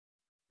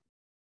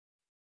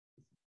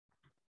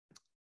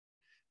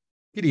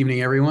Good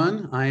evening,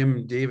 everyone.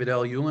 I'm David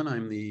L. Hewlin.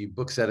 I'm the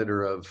books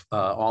editor of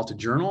Alta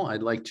Journal.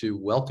 I'd like to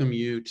welcome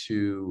you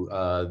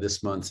to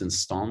this month's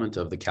installment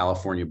of the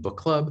California Book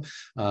Club.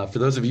 For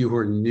those of you who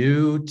are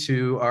new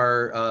to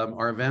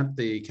our event,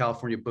 the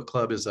California Book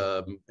Club is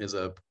a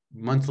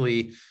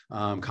monthly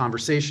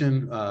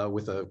conversation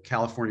with a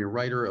California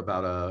writer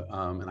about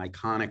an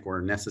iconic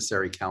or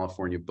necessary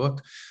California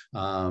book.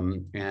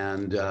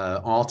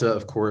 Alta,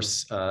 of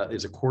course,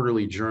 is a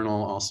quarterly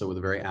journal, also with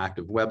a very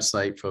active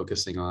website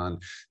focusing on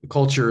the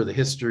culture, the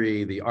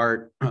history, the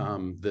art,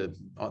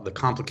 the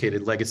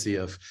complicated legacy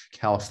of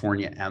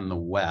California and the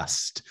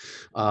West.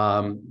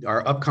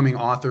 Our upcoming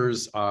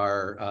authors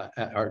are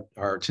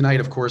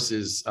tonight, of course,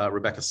 is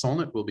Rebecca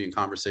Solnit. We'll be in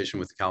conversation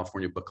with the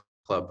California Book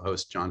Club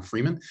host John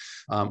Freeman.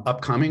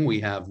 Upcoming, we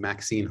have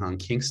Maxine Hung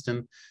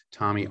Kingston,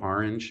 Tommy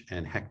Orange,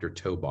 and Hector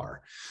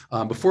Tobar.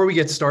 Before we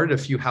get started, a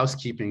few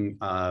housekeeping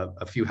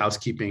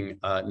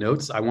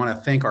notes. I want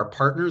to thank our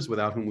partners,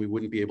 without whom we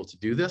wouldn't be able to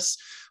do this.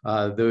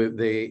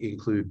 They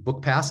include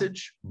Book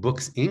Passage,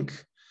 Books Inc.,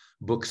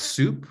 Book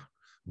Soup,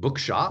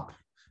 Bookshop,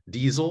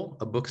 Diesel,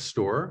 a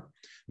bookstore,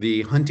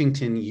 the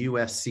Huntington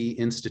USC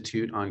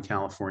Institute on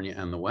California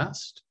and the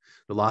West,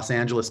 the Los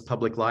Angeles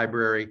Public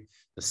Library,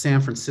 the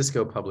San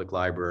Francisco Public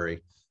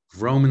Library,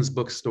 Vroman's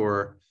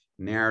Bookstore,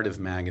 Narrative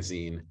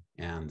Magazine,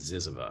 and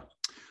Ziziva.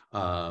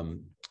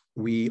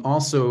 We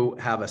also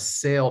have a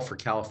sale for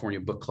California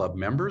Book Club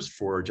members.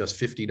 For just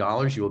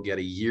 $50, you will get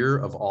a year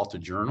of Alta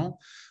Journal.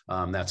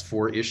 That's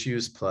 4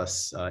 issues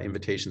plus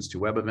invitations to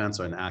web events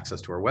and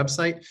access to our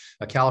website.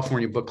 A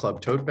California Book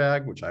Club tote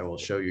bag, which I will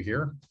show you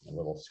here, a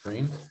little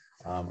screen.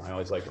 I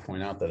always like to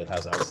point out that it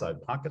has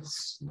outside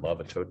pockets. Love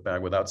a tote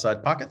bag with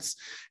outside pockets.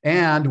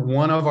 And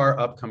one of our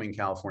upcoming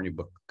California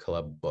Book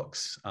Club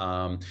books.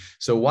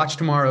 So watch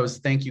tomorrow's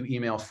thank you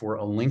email for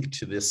a link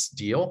to this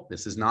deal.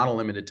 This is not a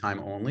limited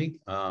time only.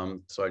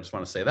 So I just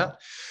want to say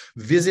that.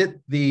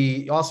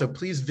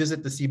 Please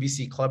visit the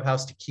CBC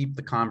Clubhouse to keep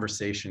the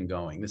conversation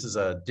going. This is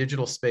a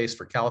digital space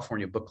for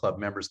California Book Club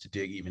members to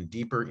dig even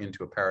deeper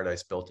into a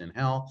paradise built in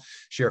hell,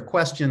 share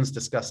questions,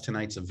 discuss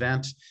tonight's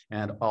event,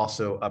 and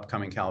also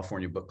upcoming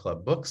California Book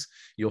Club books.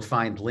 You'll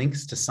find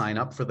links to sign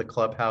up for the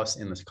Clubhouse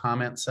in the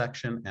comment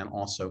section and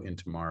also in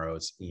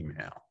tomorrow's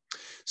email.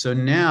 So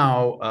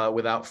now,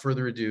 without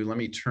further ado, let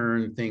me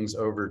turn things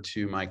over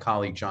to my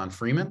colleague, John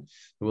Freeman,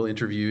 who will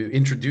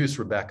introduce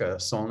Rebecca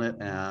Solnit,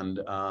 and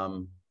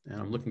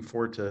I'm looking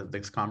forward to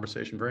this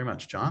conversation very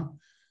much. John?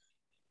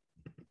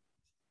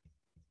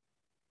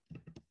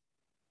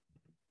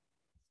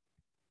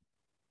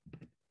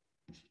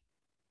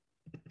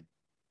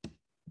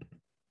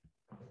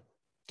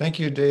 Thank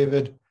you,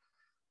 David.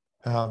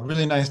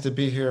 Really nice to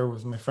be here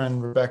with my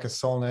friend Rebecca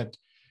Solnit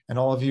and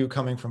all of you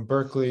coming from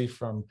Berkeley,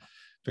 from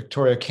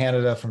Victoria,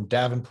 Canada, from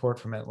Davenport,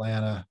 from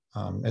Atlanta.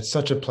 It's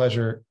such a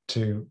pleasure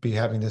to be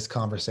having this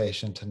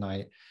conversation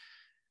tonight.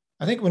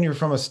 I think when you're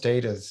from a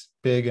state as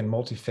big and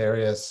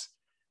multifarious,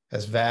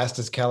 as vast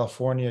as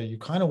California, you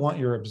kind of want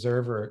your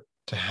observer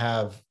to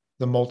have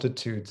the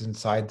multitudes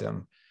inside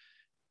them.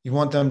 You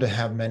want them to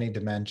have many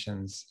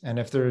dimensions. And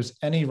if there's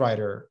any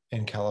writer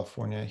in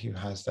California who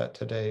has that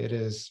today, it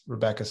is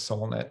Rebecca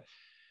Solnit.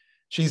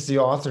 She's the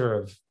author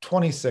of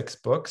 26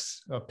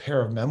 books, a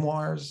pair of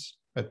memoirs,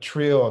 a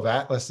trio of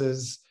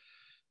atlases,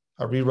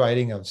 a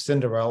rewriting of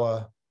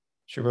Cinderella.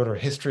 She wrote her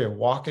History of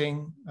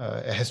Walking,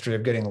 a history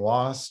of getting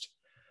lost,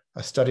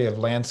 a study of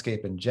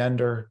landscape and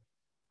gender,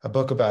 a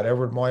book about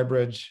Edward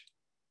Muybridge,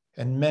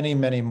 and many,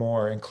 many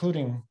more,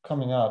 including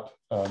coming up,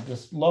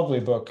 this lovely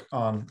book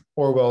on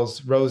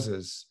Orwell's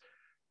Roses,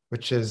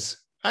 which is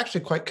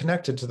actually quite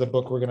connected to the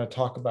book we're going to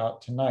talk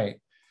about tonight,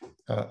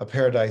 A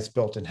Paradise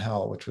Built in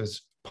Hell, which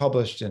was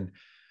published in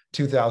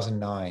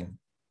 2009,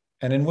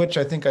 and in which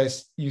I think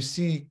you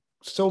see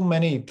so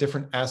many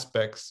different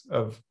aspects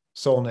of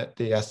Solnit,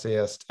 the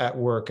essayist, at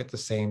work at the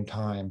same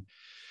time.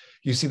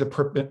 You see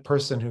the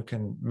person who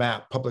can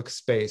map public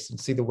space and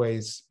see the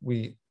ways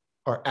we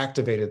are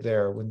activated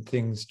there when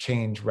things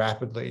change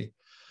rapidly.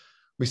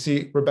 We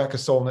see Rebecca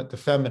Solnit, the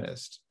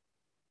feminist,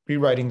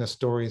 rewriting the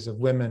stories of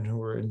women who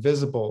were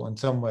invisible in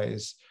some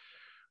ways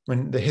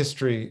when the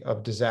history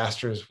of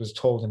disasters was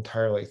told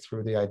entirely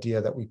through the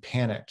idea that we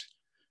panicked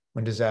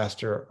when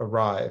disaster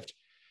arrived.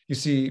 You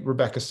see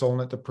Rebecca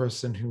Solnit, the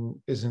person who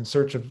is in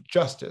search of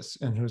justice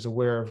and who's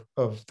aware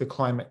of the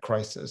climate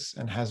crisis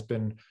and has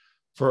been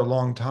for a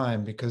long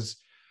time because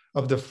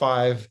of the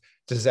 5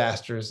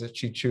 disasters that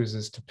she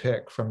chooses to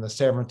pick, from the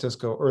San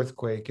Francisco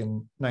earthquake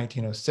in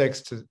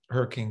 1906 to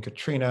Hurricane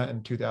Katrina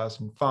in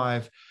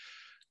 2005.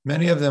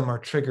 Many of them are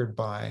triggered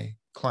by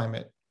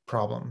climate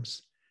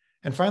problems.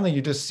 And finally,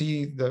 you just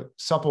see the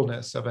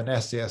suppleness of an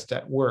essayist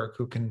at work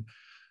who can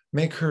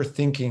make her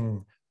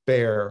thinking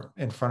bare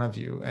in front of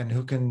you and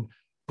who can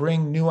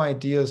bring new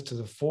ideas to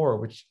the fore,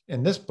 which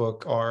in this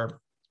book are,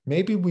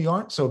 maybe we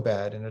aren't so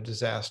bad in a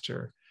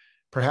disaster.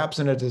 Perhaps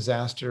in a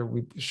disaster,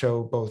 we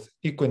show both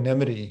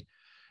equanimity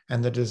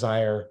and the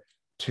desire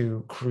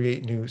to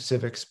create new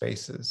civic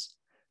spaces.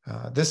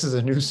 This is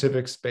a new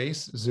civic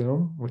space,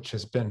 Zoom, which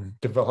has been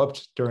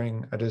developed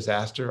during a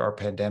disaster, our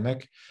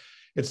pandemic.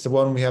 It's the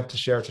one we have to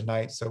share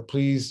tonight. So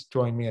please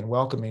join me in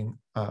welcoming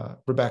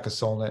Rebecca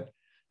Solnit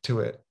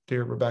to it.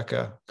 Dear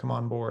Rebecca, come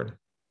on board.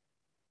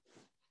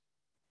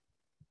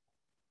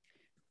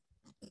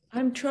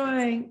 I'm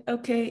trying.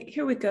 Okay,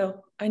 here we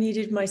go. I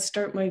needed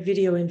start my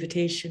video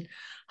invitation.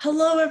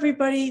 Hello,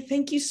 everybody.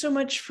 Thank you so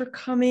much for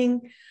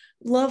coming.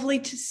 Lovely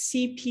to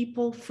see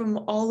people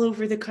from all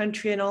over the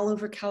country and all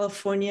over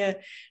California.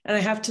 And I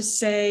have to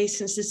say,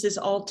 since this is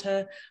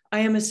Alta, I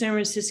am a San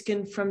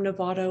Franciscan from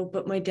Novato,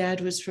 but my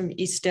dad was from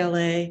East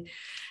LA.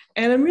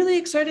 And I'm really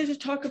excited to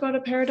talk about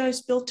A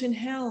Paradise Built in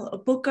Hell, a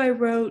book I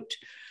wrote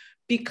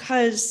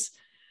because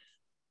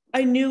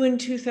I knew in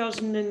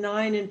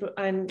 2009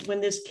 and when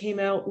this came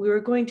out, we were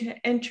going to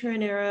enter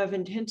an era of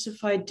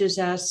intensified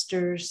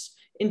disasters,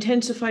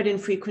 intensified in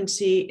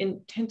frequency,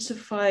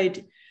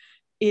 intensified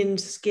in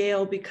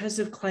scale because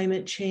of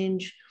climate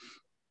change.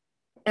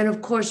 And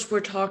of course,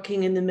 we're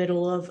talking in the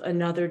middle of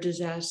another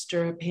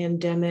disaster, a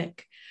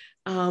pandemic,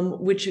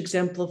 which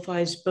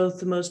exemplifies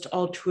both the most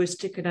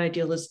altruistic and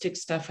idealistic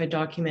stuff I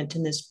document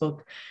in this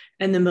book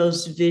and the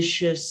most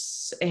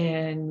vicious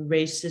and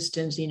racist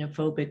and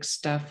xenophobic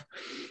stuff,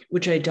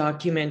 which I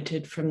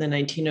documented from the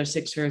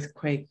 1906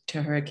 earthquake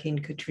to Hurricane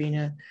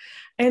Katrina.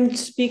 And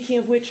speaking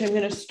of which, I'm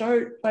going to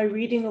start by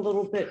reading a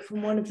little bit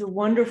from one of the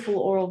wonderful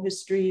oral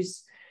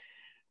histories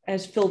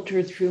as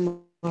filtered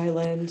through my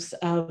lens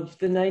of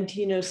the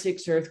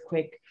 1906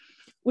 earthquake,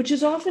 which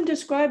is often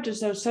described as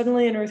though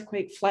suddenly an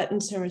earthquake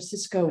flattened San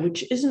Francisco,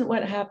 which isn't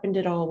what happened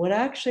at all. What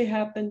actually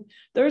happened,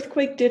 the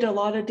earthquake did a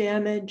lot of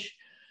damage.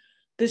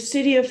 The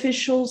city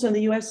officials and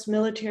the US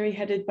military,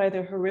 headed by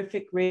the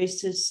horrific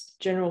racist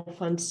General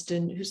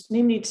Funston, whose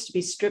name needs to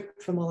be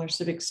stripped from all our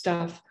civic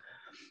stuff,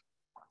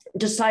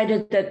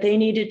 decided that they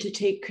needed to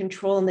take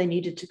control and they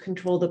needed to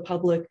control the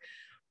public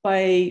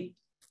by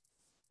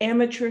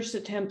amateurish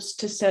attempts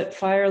to set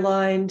fire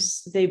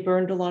lines. They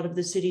burned a lot of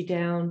the city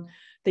down.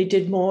 They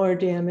did more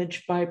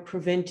damage by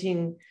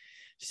preventing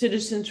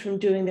citizens from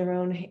doing their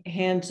own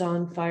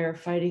hands-on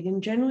firefighting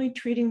and generally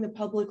treating the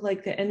public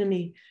like the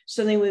enemy,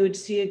 something we would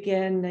see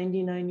again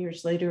 99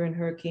 years later in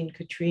Hurricane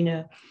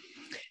Katrina.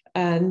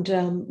 And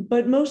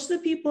but most of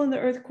the people in the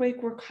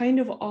earthquake were kind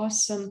of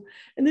awesome.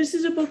 And this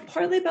is a book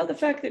partly about the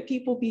fact that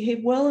people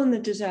behave well in the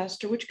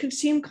disaster, which could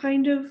seem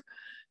kind of,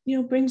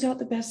 brings out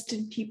the best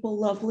in people,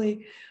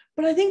 lovely.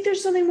 But I think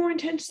there's something more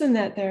intense than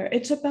that there.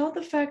 It's about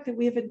the fact that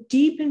we have a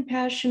deep and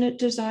passionate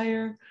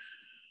desire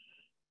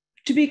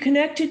to be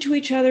connected to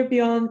each other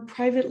beyond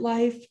private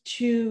life,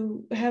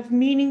 to have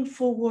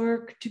meaningful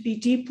work, to be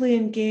deeply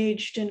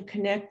engaged and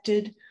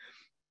connected.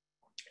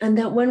 And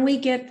that when we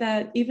get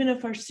that, even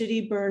if our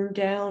city burned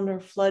down or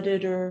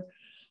flooded or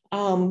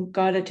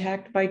got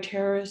attacked by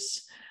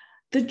terrorists,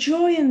 the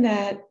joy in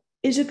that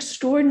is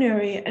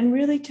extraordinary and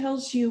really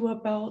tells you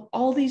about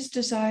all these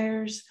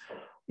desires.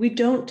 We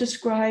don't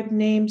describe,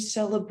 name,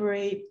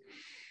 celebrate,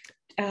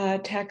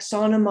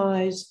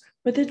 taxonomize,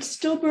 but that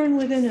still burn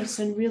within us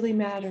and really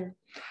matter.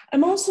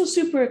 I'm also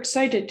super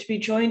excited to be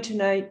joined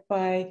tonight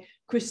by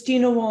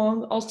Christina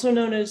Wong, also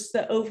known as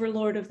the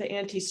overlord of the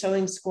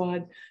Anti-Sewing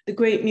Squad, the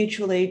great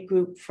mutual aid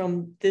group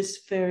from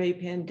this very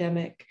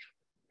pandemic.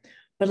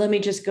 But let me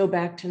just go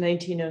back to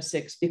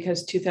 1906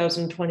 because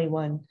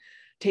 2021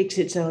 takes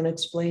its own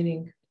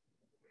explaining.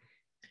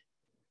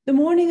 The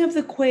morning of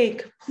the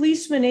quake,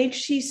 policeman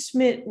H.C.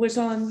 Smith was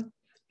on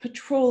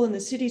patrol in the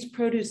city's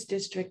produce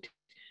district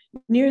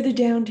near the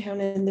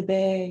downtown and the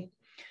bay.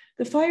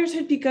 The fires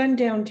had begun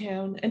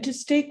downtown, and to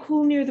stay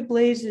cool near the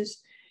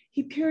blazes,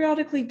 he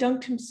periodically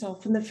dunked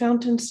himself in the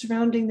fountains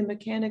surrounding the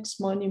Mechanics'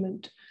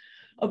 Monument,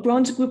 a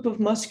bronze group of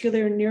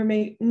muscular,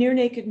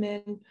 near-naked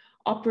men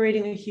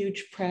operating a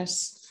huge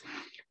press.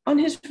 On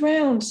his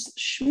rounds,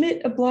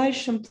 Schmidt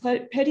obliged some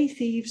petty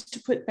thieves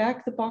to put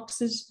back the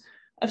boxes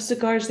of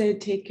cigars they had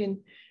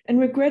taken and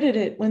regretted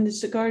it when the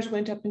cigars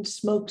went up in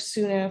smoke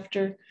soon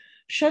after,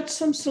 shut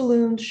some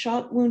saloons,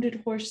 shot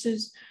wounded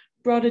horses,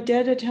 brought a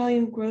dead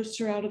Italian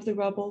grocer out of the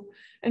rubble,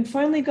 and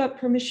finally got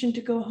permission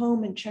to go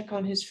home and check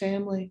on his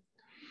family.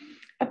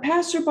 A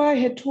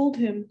passerby had told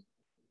him,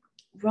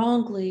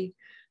 wrongly,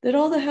 that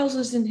all the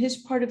houses in his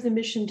part of the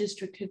Mission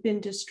District had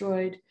been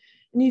destroyed,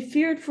 and he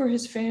feared for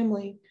his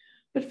family,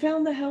 but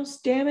found the house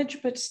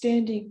damaged but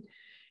standing.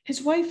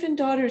 His wife and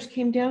daughters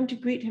came down to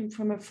greet him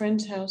from a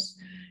friend's house,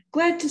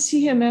 glad to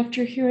see him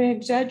after hearing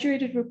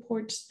exaggerated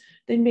reports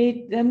that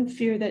made them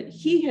fear that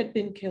he had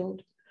been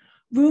killed.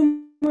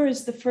 Rumor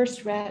is the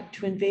first rat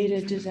to invade a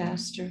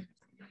disaster.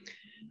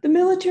 The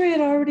military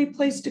had already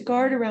placed a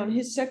guard around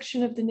his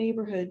section of the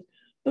neighborhood,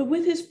 but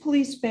with his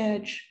police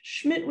badge,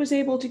 Schmidt was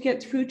able to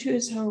get through to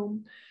his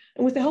home,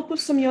 and with the help of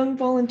some young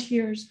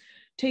volunteers,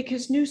 take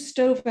his new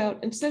stove out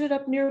and set it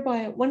up nearby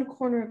at one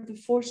corner of the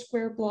 4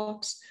 square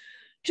blocks,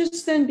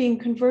 just then being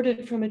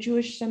converted from a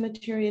Jewish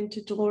cemetery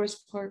into Dolores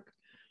Park,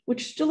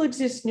 which still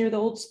exists near the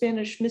old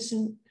Spanish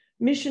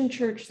mission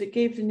church that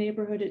gave the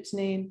neighborhood its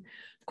name.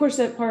 Of course,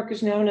 that park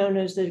is now known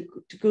as the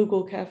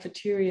Google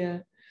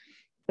Cafeteria.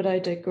 but I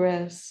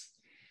digress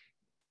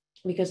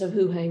because of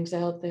who hangs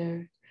out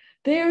there.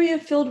 The area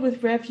filled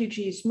with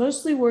refugees,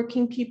 mostly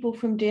working people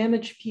from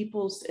damaged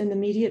peoples in the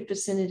immediate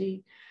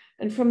vicinity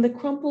and from the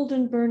crumpled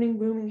and burning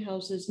rooming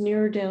houses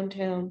nearer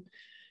downtown.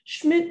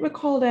 Schmidt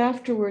recalled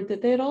afterward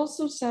that they had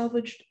also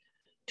salvaged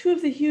 2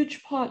 of the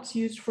huge pots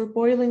used for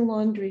boiling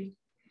laundry.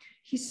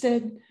 He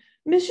said,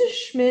 Mrs.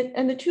 Schmidt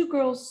and the 2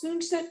 girls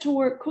soon set to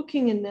work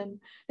cooking in them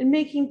and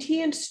making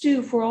tea and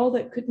stew for all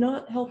that could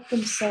not help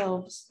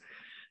themselves.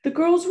 The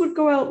girls would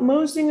go out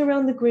moseying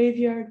around the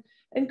graveyard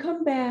and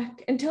come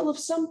back and tell of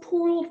some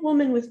poor old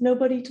woman with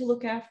nobody to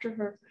look after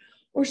her,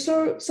 or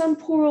some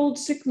poor old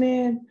sick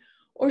man,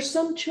 or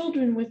some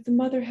children with the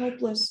mother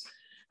helpless.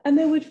 And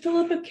they would fill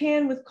up a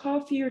can with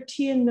coffee or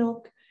tea and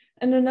milk,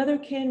 and another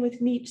can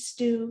with meat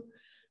stew,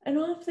 and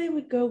off they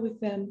would go with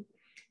them.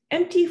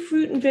 Empty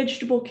fruit and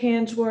vegetable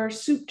cans were our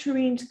soup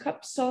tureens,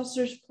 cups,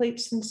 saucers,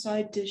 plates, and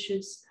side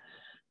dishes.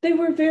 They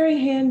were very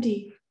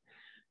handy.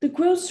 The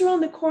grocer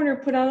on the corner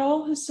put out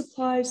all his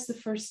supplies the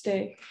first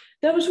day.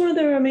 That was one of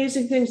their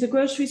amazing things. The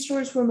grocery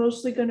stores were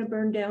mostly going to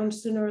burn down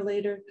sooner or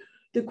later.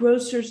 The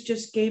grocers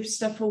just gave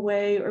stuff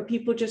away, or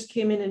people just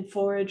came in and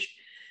foraged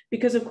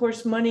because, of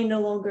course, money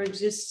no longer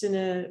exists in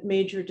a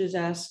major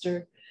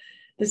disaster.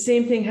 The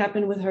same thing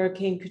happened with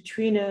Hurricane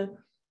Katrina.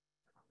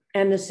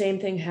 And the same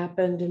thing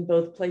happened in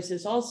both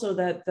places also,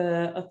 that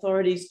the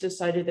authorities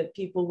decided that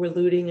people were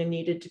looting and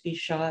needed to be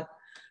shot,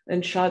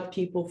 and shot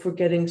people for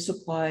getting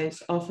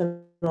supplies,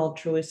 often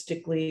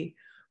altruistically,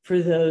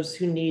 for those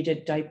who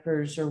needed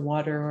diapers or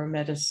water or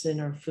medicine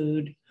or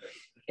food.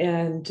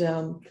 And,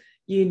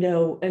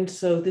 and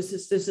so this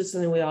is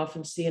something we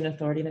often see in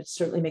authority, and it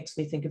certainly makes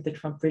me think of the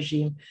Trump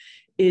regime,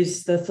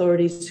 is the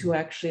authorities who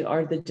actually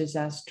are the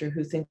disaster,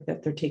 who think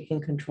that they're taking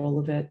control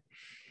of it.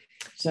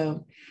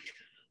 So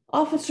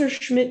Officer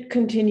Schmidt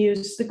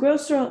continues, the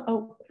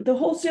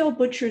wholesale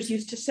butchers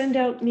used to send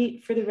out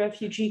meat for the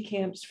refugee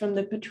camps from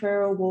the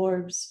Potrero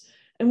wharves.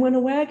 And when a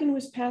wagon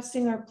was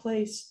passing our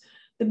place,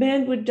 the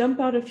man would dump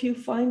out a few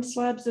fine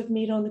slabs of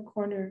meat on the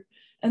corner,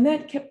 and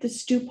that kept the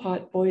stew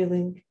pot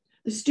boiling,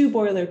 the stew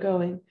boiler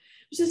going. It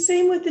was the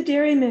same with the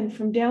dairymen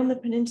from down the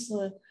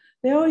peninsula.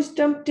 They always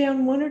dumped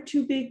down 1 or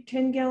 2 big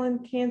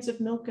 10-gallon cans of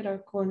milk at our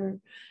corner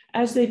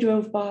as they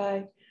drove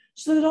by,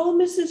 so that all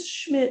Mrs.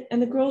 Schmidt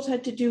and the girls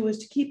had to do was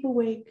to keep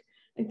awake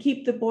and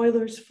keep the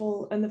boilers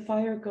full and the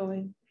fire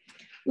going.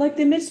 Like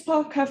the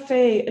Mitzpah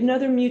Cafe,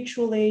 another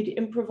mutual aid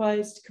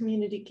improvised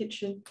community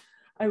kitchen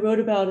I wrote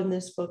about in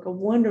this book, a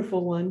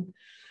wonderful one.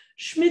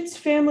 Schmidt's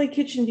family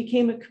kitchen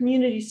became a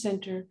community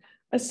center,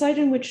 a site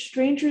in which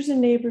strangers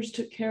and neighbors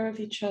took care of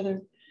each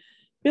other.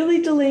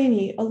 Billy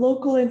Delaney, a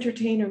local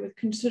entertainer with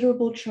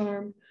considerable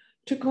charm,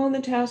 took on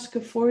the task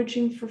of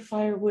foraging for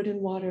firewood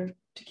and water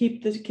to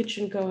keep the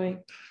kitchen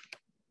going.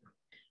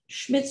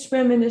 Schmidt's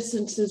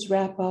reminiscences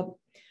wrap up.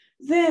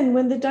 Then,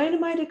 when the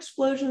dynamite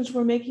explosions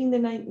were making the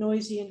night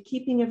noisy and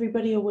keeping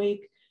everybody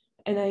awake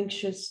and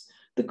anxious,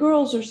 the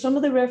girls or some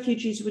of the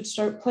refugees would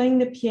start playing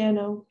the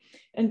piano,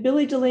 and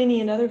Billy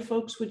Delaney and other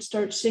folks would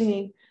start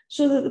singing,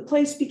 so that the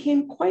place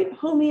became quite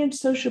homey and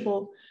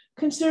sociable,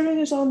 considering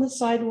it was on the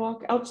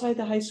sidewalk outside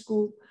the high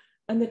school,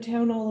 and the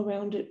town all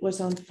around it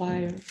was on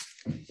fire.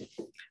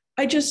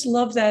 I just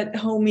love that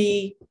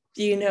homey,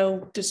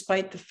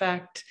 despite the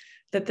fact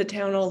that the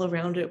town all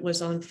around it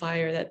was on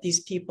fire, that these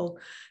people,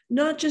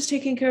 not just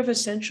taking care of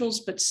essentials,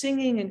 but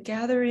singing and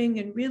gathering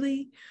and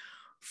really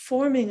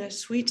forming a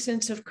sweet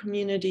sense of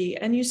community.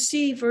 And you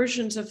see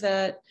versions of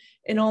that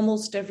in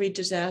almost every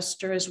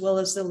disaster, as well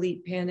as the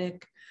elite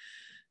panic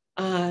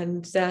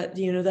and that,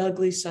 the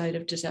ugly side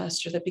of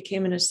disaster that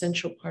became an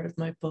essential part of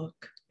my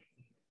book.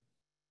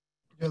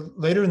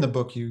 Later in the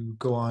book, you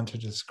go on to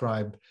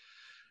describe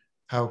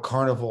how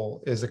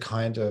carnival is a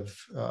kind of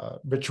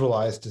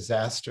ritualized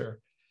disaster.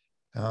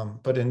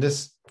 But in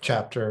this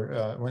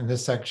chapter, in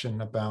this section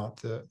about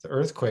the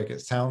earthquake,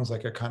 it sounds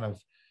like a kind of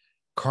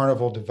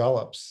carnival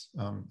develops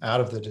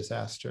out of the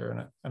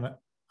disaster. And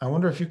I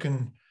wonder if you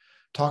can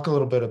talk a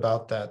little bit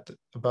about that,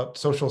 about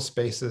social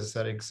spaces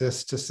that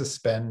exist to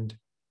suspend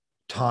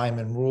time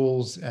and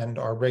rules and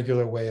our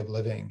regular way of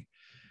living.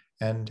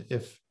 And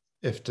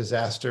if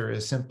disaster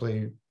is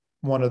simply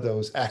one of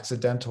those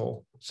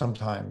accidental,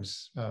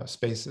 sometimes,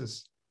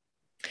 spaces.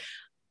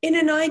 In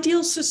an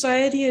ideal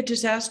society, a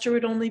disaster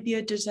would only be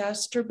a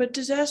disaster, but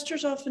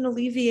disasters often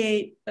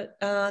alleviate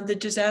the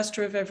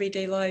disaster of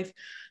everyday life,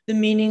 the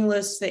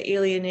meaningless, the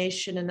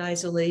alienation and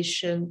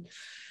isolation,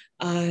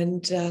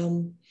 and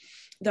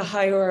the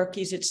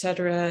hierarchies, et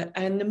cetera.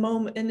 And the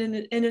moment, and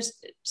in a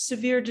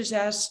severe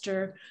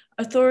disaster,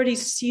 authority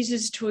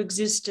ceases to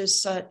exist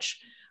as such,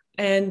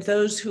 and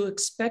those who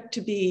expect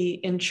to be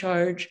in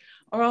charge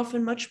are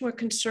often much more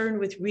concerned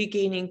with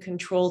regaining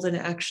control than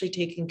actually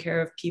taking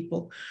care of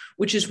people,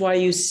 which is why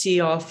you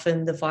see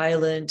often the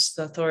violence,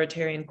 the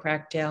authoritarian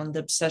crackdown, the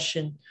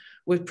obsession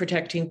with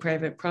protecting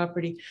private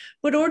property.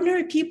 But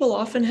ordinary people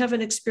often have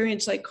an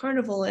experience like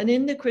carnival, and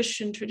in the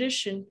Christian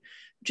tradition,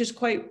 just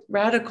quite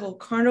radical.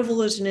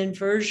 Carnival is an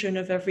inversion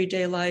of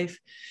everyday life,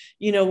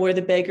 you know, where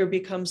the beggar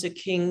becomes a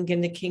king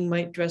and the king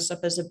might dress up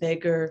as a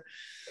beggar,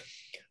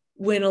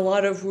 when a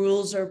lot of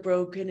rules are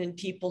broken and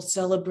people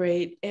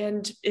celebrate.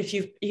 And if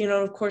you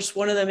know, of course,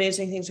 one of the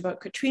amazing things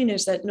about Katrina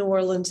is that New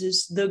Orleans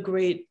is the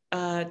great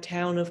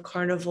town of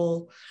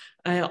carnival,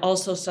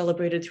 also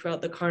celebrated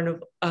throughout the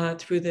carnival,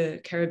 through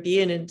the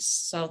Caribbean and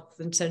South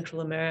and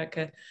Central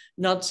America,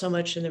 not so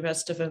much in the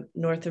rest of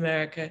North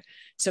America,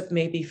 except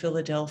maybe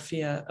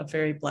Philadelphia, a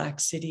very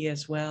Black city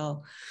as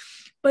well.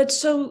 But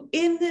so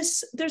in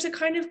this, there's a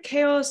kind of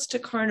chaos to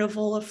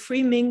carnival, a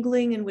free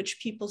mingling in which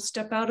people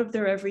step out of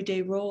their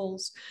everyday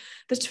roles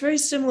that's very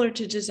similar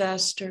to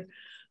disaster.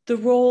 The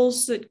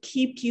roles that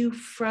keep you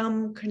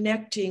from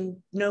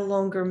connecting no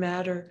longer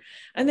matter.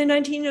 And the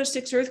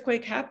 1906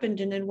 earthquake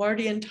happened in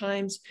Edwardian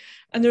times.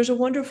 And there's a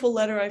wonderful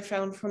letter I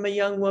found from a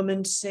young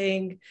woman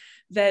saying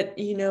that,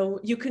 you know,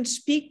 you can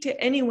speak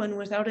to anyone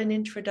without an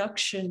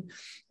introduction.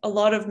 A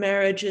lot of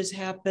marriages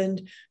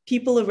happened.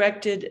 People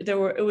erected,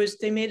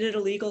 they made it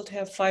illegal to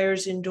have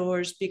fires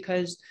indoors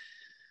because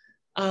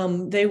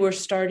they were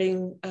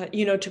starting,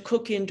 you know, to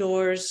cook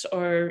indoors,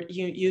 or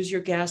you use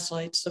your gas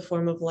lights, the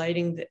form of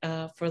lighting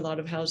for a lot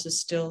of houses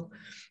still,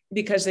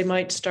 because they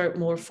might start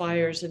more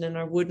fires. And in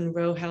our wooden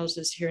row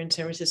houses here in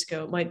San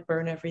Francisco, it might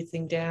burn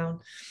everything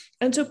down.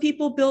 And so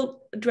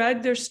people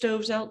dragged their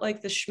stoves out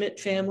like the Schmidt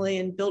family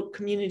and built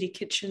community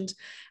kitchens.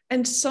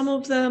 And some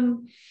of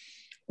them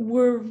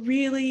were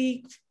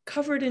really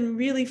covered in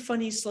really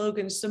funny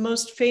slogans. The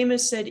most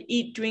famous said,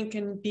 "Eat, drink,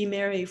 and be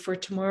merry, for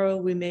tomorrow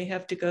we may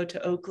have to go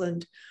to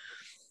Oakland."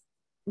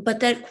 But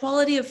that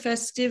quality of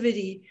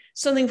festivity,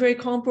 something very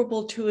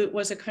comparable to it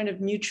was a kind of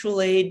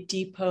mutual aid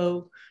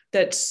depot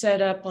that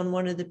set up on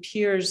one of the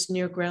piers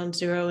near Ground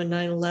Zero in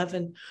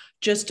 9/11.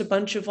 Just a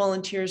bunch of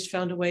volunteers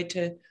found a way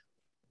to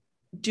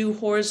do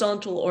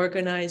horizontal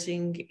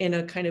organizing in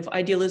a kind of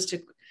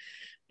idealistic,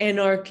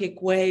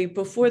 anarchic way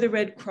before the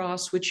Red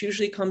Cross, which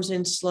usually comes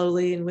in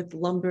slowly and with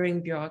lumbering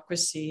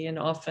bureaucracy and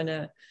often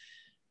a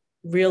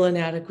real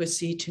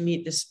inadequacy to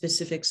meet the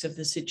specifics of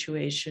the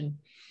situation.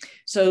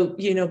 So,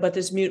 you know, but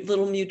this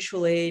little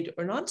mutual aid,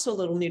 or not so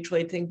little mutual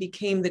aid thing,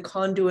 became the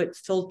conduit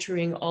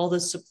filtering all the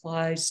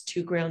supplies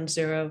to Ground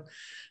Zero,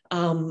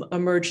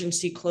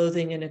 emergency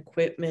clothing and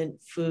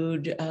equipment,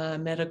 food,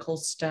 medical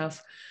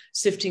stuff,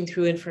 sifting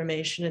through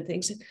information and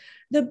things.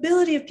 The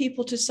ability of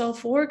people to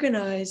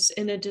self-organize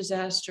in a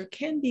disaster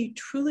can be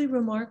truly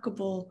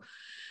remarkable.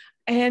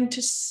 And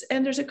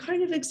there's a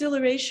kind of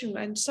exhilaration,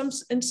 and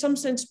in some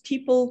sense,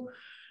 people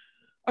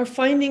are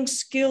finding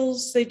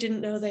skills they didn't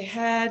know they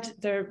had.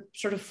 They're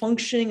sort of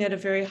functioning at a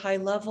very high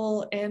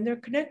level, and they're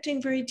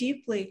connecting very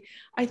deeply.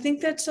 I think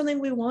that's something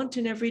we want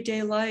in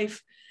everyday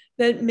life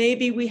that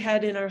maybe we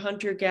had in our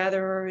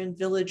hunter-gatherer and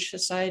village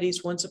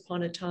societies once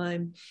upon a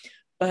time,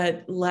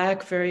 but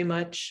lack very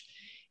much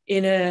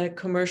in a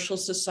commercial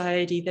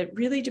society that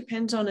really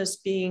depends on us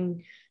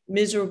being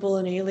miserable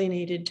and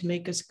alienated to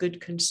make us good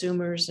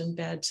consumers and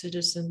bad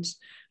citizens.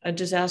 A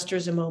disaster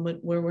is a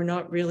moment where we're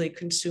not really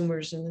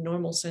consumers in the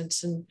normal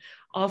sense, and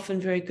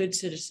often very good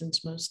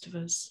citizens, most of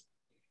us.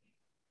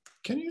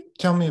 Can you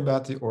tell me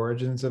about the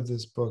origins of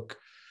this book?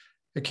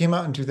 It came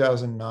out in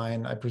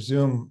 2009. I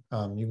presume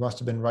you must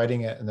have been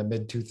writing it in the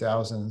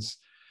mid-2000s,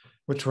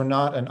 which were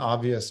not an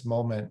obvious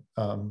moment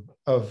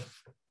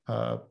of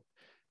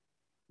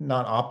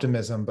not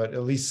optimism, but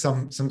at least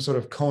some sort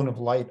of cone of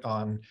light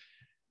on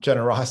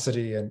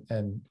generosity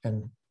and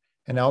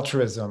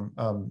altruism.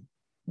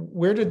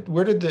 Where did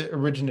the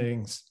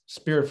originating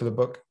spirit for the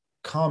book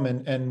come?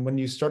 And when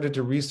you started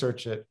to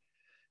research it,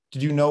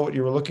 did you know what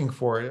you were looking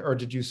for, or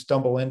did you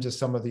stumble into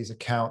some of these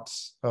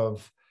accounts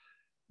of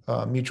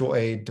mutual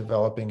aid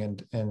developing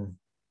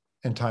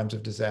in times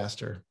of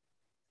disaster?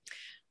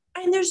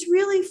 And there's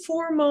really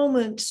four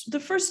moments. The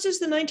first is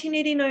the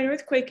 1989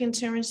 earthquake in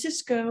San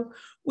Francisco,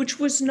 which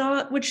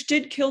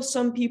did kill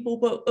some people,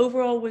 but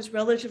overall was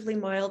relatively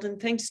mild.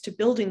 And thanks to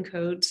building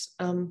codes,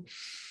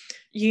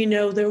 you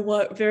know, there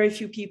were very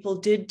few people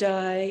did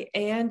die.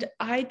 And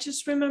I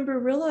just remember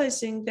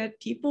realizing that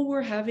people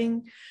were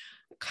having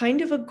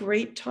kind of a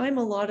great time.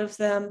 A lot of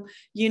them,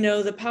 you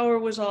know, the power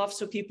was off.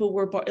 So people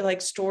were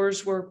like,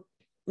 stores were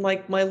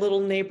like, my little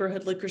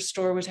neighborhood liquor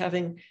store was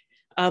having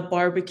a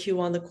barbecue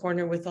on the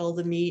corner with all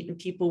the meat,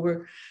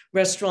 and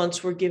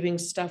restaurants were giving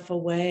stuff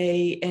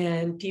away,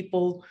 and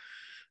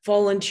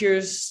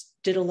volunteers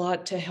did a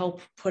lot to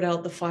help put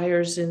out the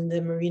fires in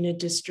the Marina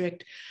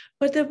District.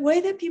 But the way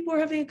that people were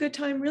having a good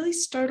time really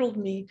startled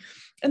me.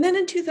 And then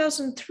in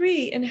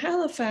 2003 in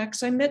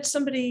Halifax, I met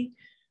somebody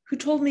who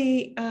told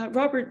me,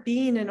 Robert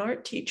Bean, an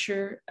art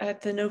teacher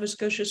at the Nova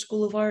Scotia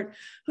School of Art,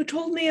 who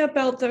told me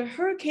about the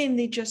hurricane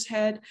they just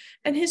had,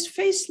 and his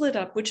face lit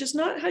up, which is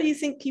not how you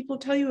think people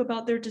tell you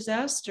about their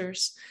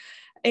disasters.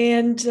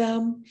 And,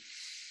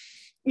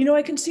 you know,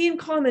 I can see in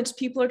comments,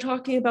 people are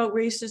talking about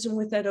racism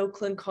with that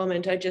Oakland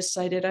comment I just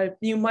cited.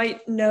 You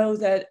might know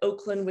that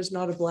Oakland was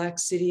not a Black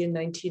city in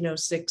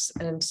 1906.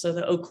 And so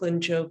the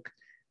Oakland joke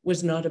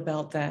was not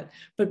about that.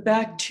 But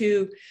back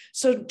to,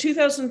 so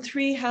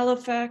 2003,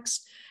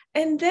 Halifax.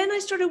 And then I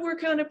started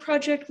working on a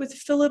project with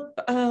Philip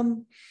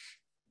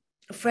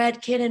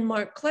Fradkin and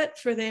Mark Klett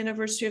for the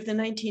anniversary of the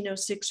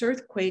 1906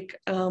 earthquake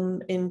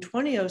in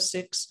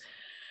 2006.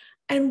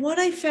 And what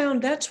I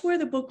found, that's where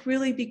the book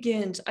really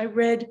begins. I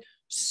read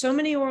so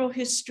many oral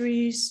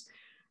histories,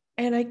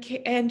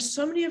 and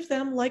so many of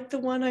them, like the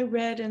one I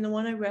read and the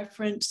one I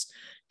referenced,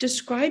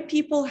 describe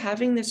people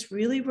having this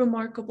really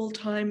remarkable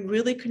time,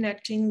 really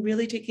connecting,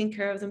 really taking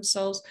care of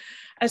themselves.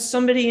 As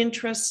somebody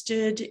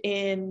interested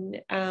in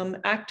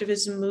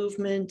activism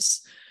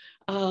movements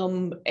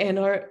and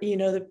our,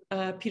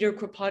 Peter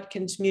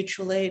Kropotkin's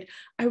mutual aid,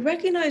 I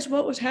recognized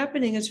what was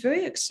happening as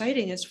very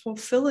exciting, as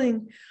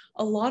fulfilling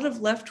a lot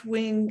of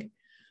left-wing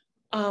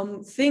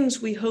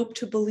things we hope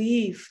to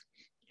believe.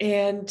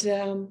 And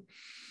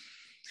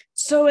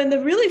and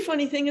the really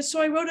funny thing is,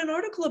 so I wrote an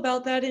article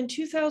about that in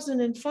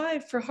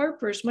 2005 for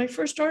Harper's, my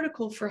first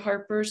article for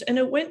Harper's, and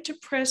it went to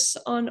press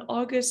on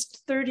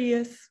August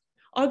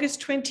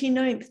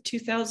 29th,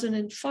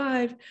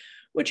 2005,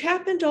 which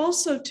happened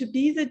also to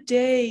be the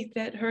day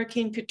that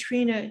Hurricane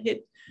Katrina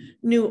hit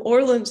New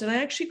Orleans. And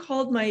I actually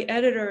called my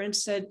editor and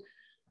said,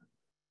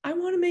 I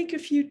want to make a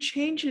few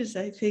changes,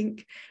 I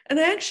think. And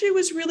I actually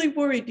was really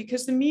worried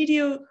because the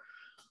media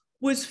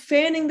was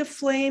fanning the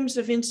flames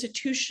of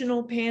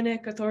institutional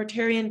panic,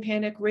 authoritarian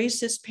panic,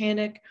 racist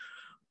panic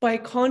by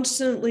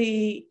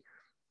constantly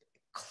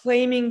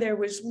claiming there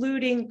was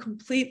looting,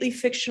 completely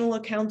fictional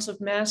accounts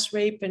of mass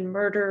rape and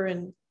murder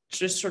and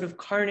just sort of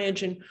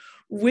carnage, and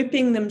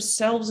whipping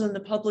themselves and the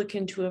public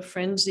into a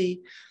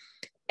frenzy.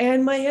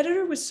 And my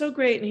editor was so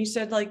great. And he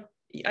said,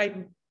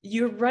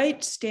 you're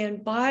right,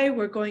 stand by.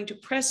 We're going to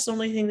press. The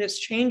only thing that's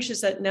changed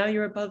is that now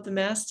you're above the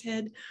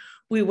masthead.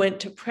 We went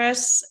to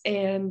press,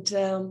 and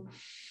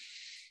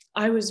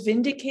I was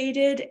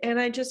vindicated. And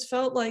I just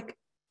felt like,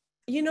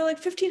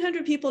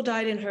 1,500 people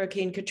died in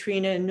Hurricane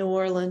Katrina in New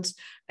Orleans,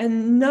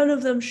 and none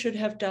of them should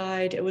have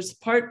died. It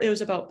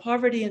was about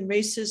poverty and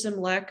racism,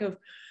 lack of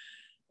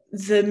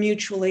the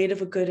mutual aid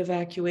of a good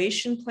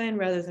evacuation plan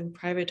rather than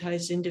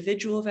privatized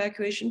individual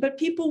evacuation. But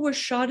people were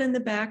shot in the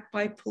back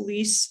by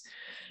police.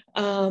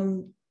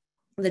 The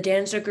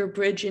Danziger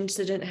Bridge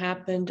incident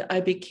happened. I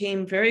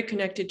became very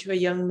connected to a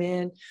young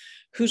man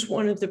who's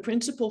one of the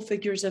principal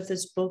figures of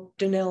this book,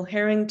 Donnell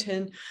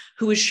Harrington,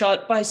 who was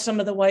shot by some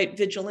of the white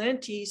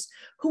vigilantes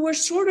who were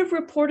sort of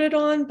reported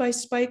on by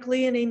Spike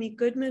Lee and Amy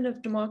Goodman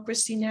of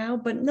Democracy Now!,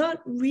 but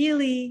not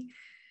really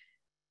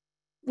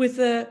with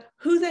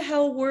who the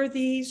hell were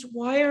these?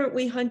 Why aren't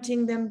we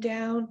hunting them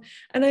down?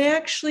 And I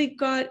actually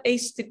got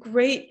the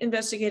great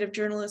investigative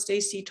journalist,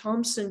 A.C.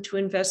 Thompson, to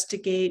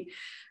investigate.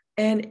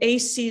 And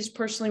AC is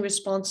personally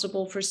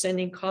responsible for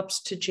sending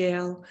cops to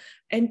jail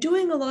and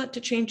doing a lot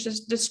to change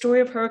the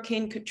story of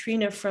Hurricane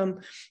Katrina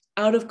from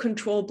out of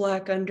control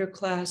Black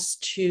underclass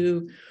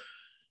to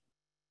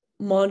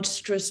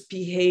monstrous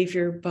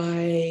behavior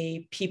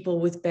by people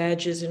with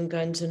badges and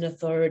guns and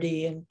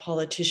authority and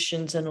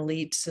politicians and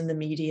elites in the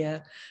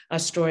media, a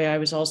story I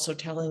was also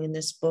telling in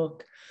this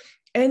book.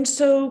 And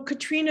so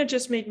Katrina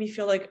just made me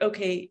feel like,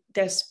 okay,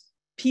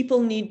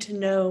 people need to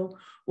know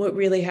what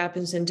really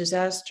happens in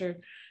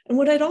disaster. And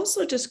what I'd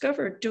also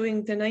discovered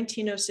doing the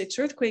 1906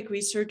 earthquake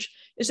research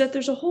is that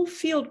there's a whole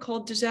field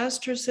called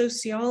disaster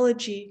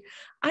sociology.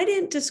 I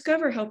didn't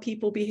discover how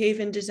people behave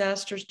in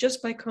disasters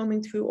just by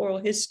combing through oral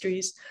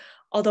histories,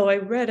 although I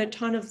read a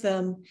ton of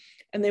them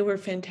and they were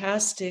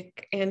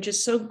fantastic and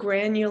just so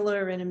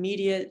granular and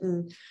immediate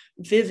and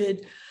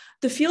vivid.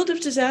 The field of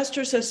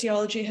disaster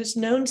sociology has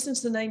known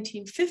since the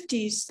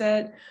 1950s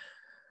that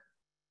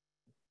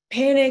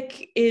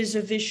panic is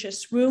a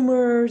vicious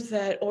rumor,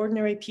 that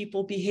ordinary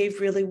people behave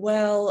really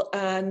well,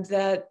 and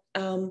that,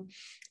 and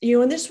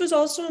this was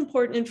also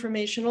important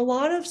information. A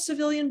lot of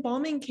civilian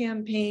bombing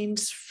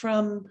campaigns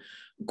from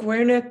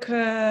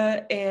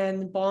Guernica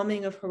and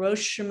bombing of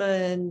Hiroshima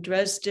and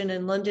Dresden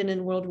and London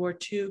in World War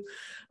II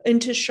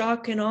into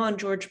shock and awe,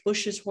 George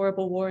Bush's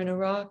horrible war in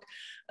Iraq,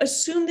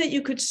 assumed that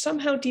you could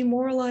somehow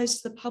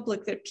demoralize the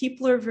public, that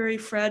people are very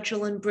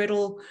fragile and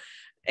brittle.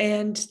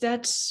 And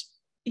that's,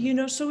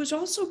 so it's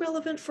also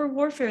relevant for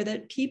warfare,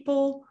 that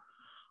people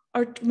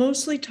are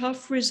mostly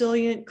tough,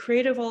 resilient,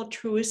 creative,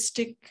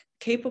 altruistic,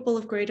 capable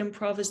of great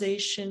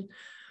improvisation.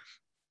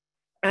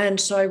 And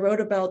so I wrote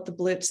about the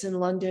Blitz in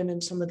London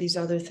and some of these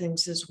other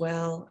things as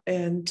well.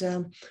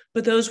 And,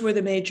 but those were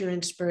the major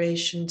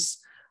inspirations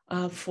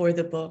for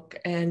the book.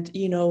 And,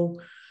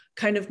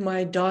 kind of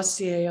my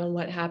dossier on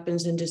what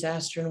happens in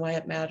disaster and why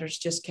it matters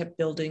just kept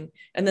building.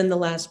 And then the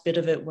last bit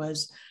of it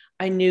was,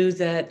 I knew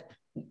that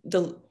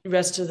the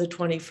rest of the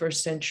 21st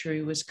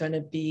century was going to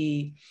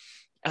be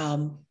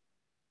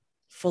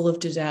full of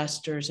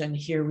disasters. And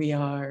here we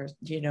are,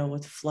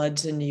 with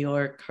floods in New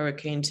York,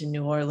 hurricanes in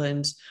New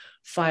Orleans,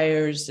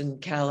 fires in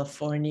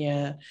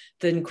California,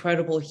 the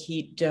incredible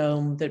heat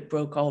dome that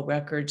broke all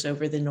records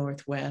over the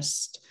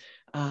Northwest,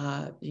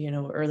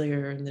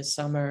 earlier in the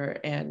summer,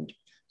 and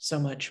so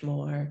much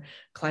more,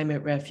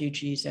 climate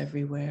refugees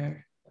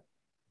everywhere.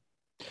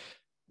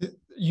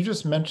 you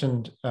just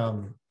mentioned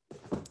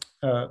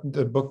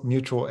the book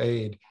Mutual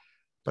Aid,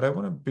 but I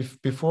want to,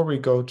 before we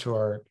go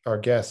to our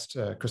guest,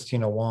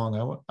 Christina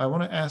Wong, I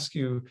want to ask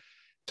you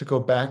to go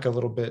back a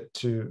little bit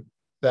to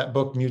that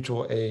book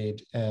Mutual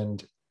Aid,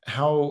 and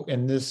how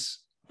in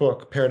this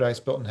book,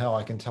 Paradise Built in Hell,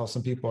 I can tell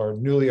some people are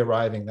newly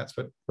arriving. That's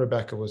what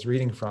Rebecca was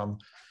reading from.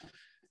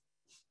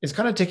 It's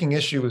kind of taking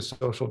issue with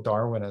social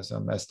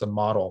Darwinism as the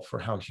model for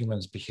how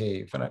humans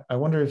behave. And I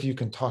wonder if you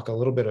can talk a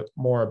little bit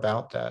more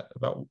about that,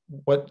 about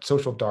what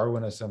social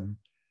Darwinism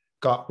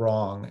got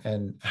wrong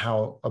and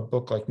how a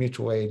book like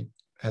Mutual Aid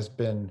has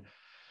been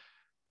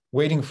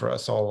waiting for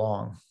us all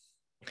along.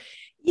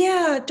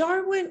 Yeah,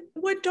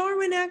 what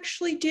Darwin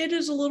actually did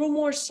is a little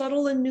more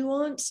subtle and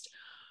nuanced,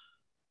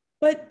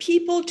 but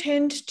people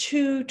tend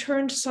to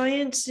turn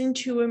science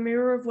into a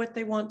mirror of what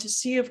they want to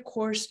see, of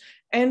course.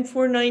 And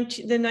for the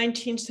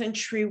 19th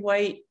century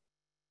white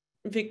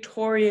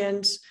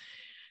Victorians,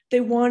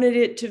 they wanted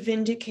it to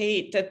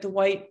vindicate that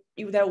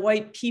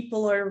white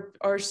people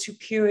are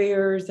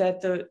superior, that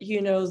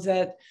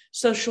that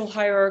social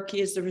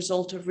hierarchy is the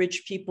result of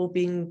rich people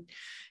being,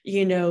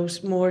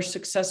 more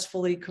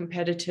successfully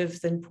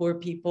competitive than poor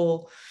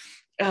people.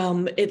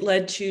 It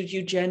led to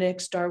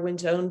eugenics.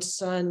 Darwin's own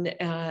son,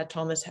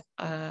 Thomas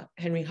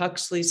Henry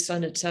Huxley's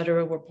son, et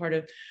cetera, were part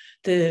of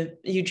the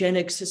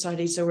eugenics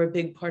societies that were a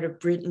big part of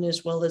Britain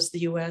as well as the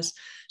US.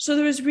 So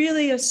there was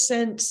really a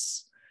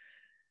sense,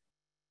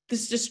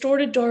 this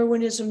distorted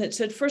Darwinism that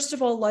said, first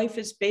of all, life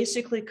is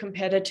basically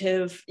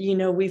competitive.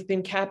 We've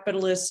been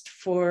capitalist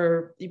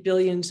for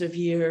billions of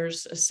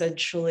years,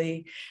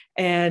 essentially.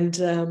 And,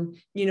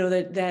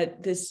 that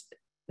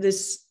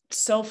this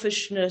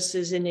selfishness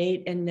is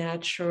innate and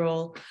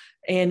natural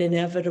and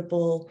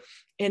inevitable.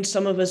 And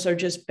some of us are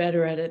just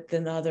better at it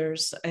than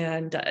others.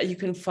 And you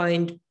can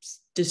find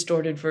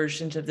distorted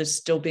versions of this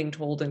still being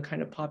told in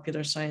kind of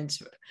popular science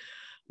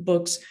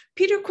books.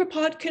 Peter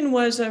Kropotkin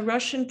was a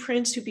Russian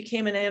prince who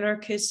became an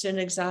anarchist in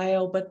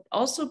exile, but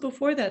also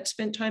before that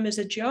spent time as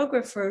a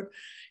geographer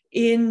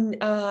in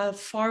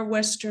far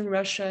Western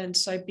Russia and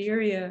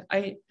Siberia,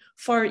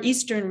 far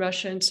Eastern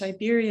Russia and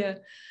Siberia.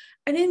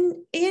 And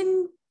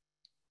in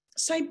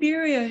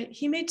Siberia,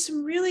 he made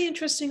some really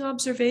interesting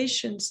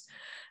observations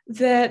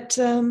that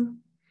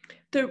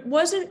there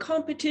wasn't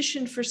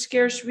competition for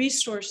scarce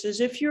resources.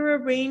 If you're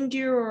a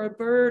reindeer or a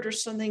bird or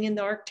something in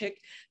the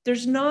Arctic,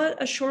 there's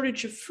not a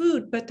shortage of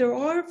food, but there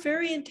are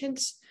very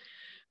intense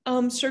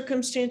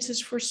circumstances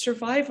for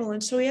survival.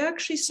 And so he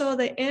actually saw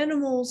the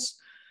animals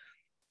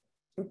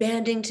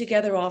banding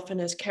together, often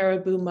as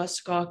caribou,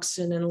 musk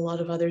oxen, and a lot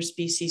of other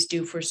species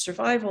do for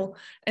survival,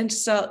 and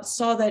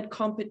saw that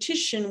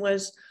competition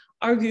was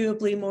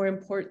arguably more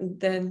important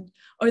than,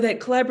 or that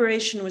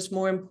collaboration was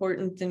more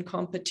important than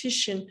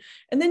competition.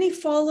 And then he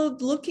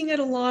followed looking at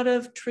a lot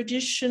of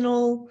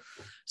traditional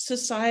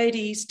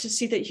societies to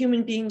see that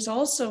human beings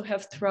also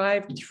have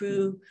thrived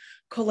through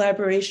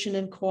collaboration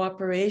and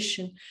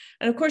cooperation.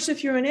 And of course,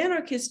 if you're an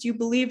anarchist, you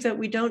believe that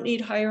we don't need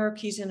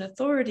hierarchies and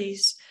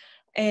authorities.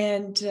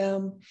 And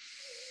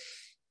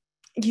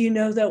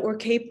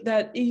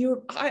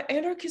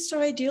anarchists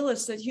are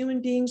idealists, that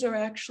human beings are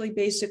actually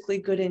basically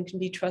good and can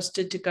be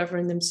trusted to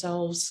govern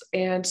themselves.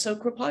 And so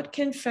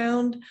Kropotkin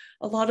found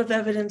a lot of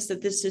evidence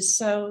that this is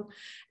so.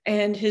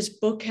 And his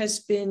book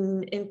has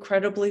been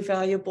incredibly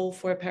valuable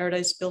for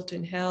Paradise Built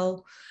in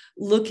Hell,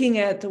 looking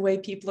at the way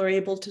people are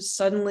able to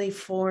suddenly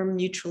form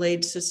mutual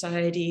aid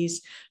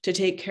societies to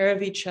take care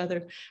of each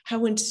other,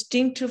 how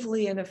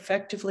instinctively and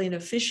effectively and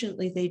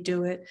efficiently they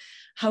do it,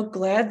 how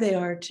glad they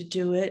are to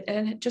do it,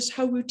 and just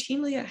how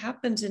routinely it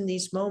happens in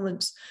these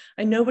moments.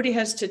 And nobody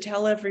has to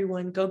tell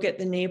everyone, go get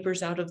the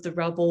neighbors out of the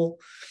rubble,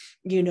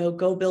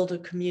 go build a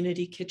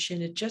community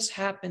kitchen. It just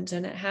happens,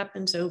 and it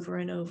happens over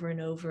and over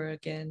and over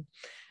again.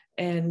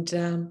 And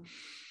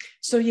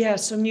so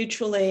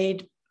mutual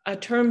aid, a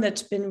term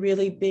that's been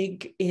really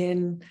big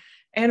in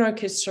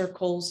anarchist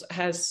circles,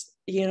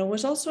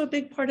 was also a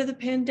big part of the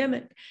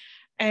pandemic.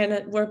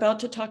 And we're about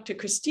to talk to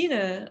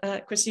Christina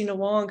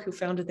Wong, who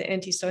founded the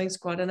Anti-Sewing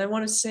Squad. And I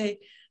want to say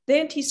the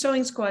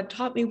Anti-Sewing Squad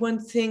taught me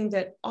one thing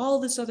that all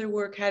this other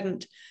work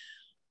hadn't.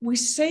 We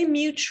say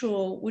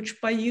mutual, which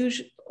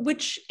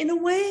in a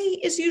way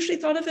is usually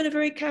thought of in a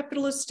very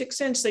capitalistic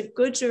sense, that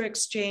goods are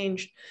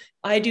exchanged,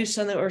 I do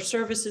something, or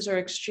services are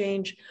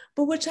exchanged.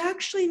 But what's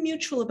actually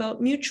mutual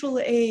about mutual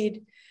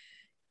aid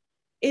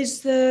is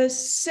the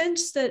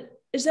sense that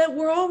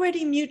we're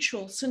already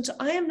mutual. Since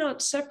I am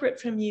not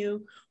separate from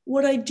you,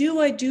 what I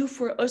do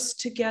for us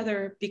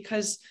together,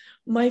 because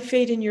my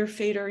fate and your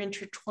fate are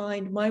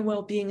intertwined. My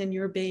well-being and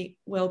your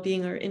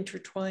well-being are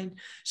intertwined.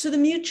 So the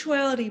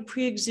mutuality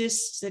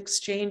pre-exists the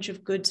exchange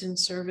of goods and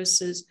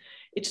services.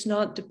 It's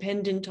not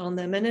dependent on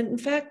them. And in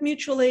fact,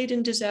 mutual aid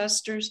in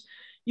disasters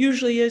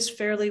usually is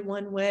fairly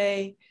one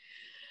way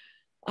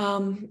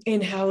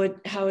in how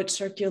it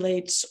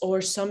circulates,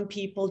 or some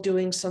people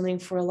doing something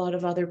for a lot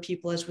of other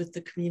people, as with the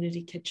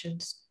community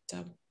kitchens.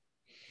 So.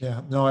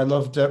 Yeah, no, I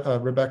love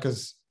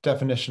Rebecca's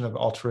definition of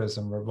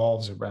altruism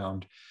revolves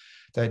around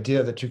the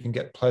idea that you can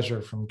get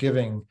pleasure from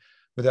giving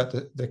without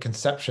the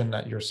conception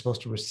that you're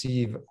supposed to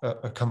receive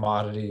a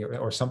commodity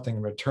or something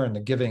in return. The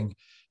giving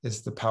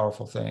is the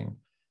powerful thing.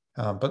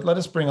 But let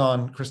us bring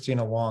on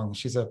Christina Wong.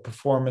 She's a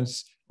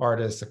performance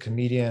artist, a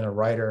comedian, a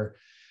writer,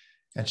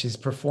 and she's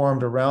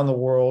performed around the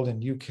world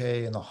in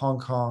UK and Hong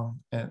Kong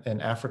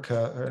and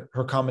Africa.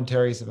 Her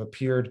commentaries have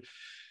appeared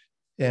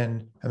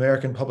in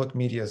American public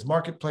media's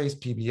Marketplace,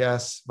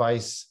 PBS,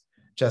 Vice,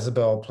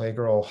 Jezebel,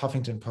 Playgirl,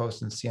 Huffington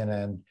Post, and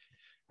CNN.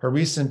 Her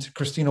recent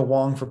Christina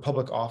Wong for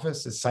public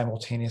office is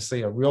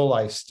simultaneously a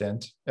real-life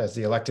stint as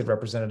the elected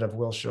representative of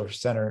Wilshire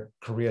Center,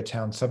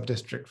 Koreatown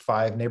Subdistrict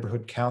 5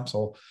 Neighborhood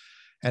Council,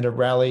 and a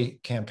rally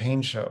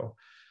campaign show.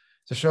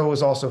 The show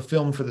was also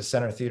filmed for the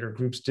Center Theater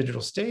Group's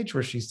digital stage,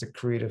 where she's the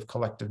creative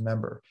collective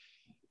member.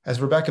 As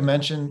Rebecca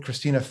mentioned,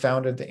 Christina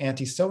founded the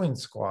Anti-Sewing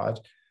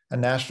Squad, a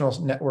national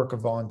network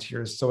of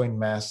volunteers sewing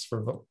masks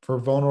for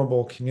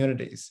vulnerable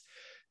communities.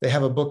 They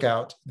have a book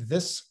out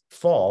this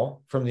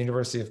fall from the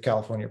University of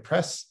California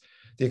Press.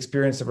 The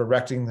experience of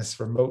erecting this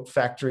remote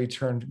factory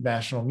turned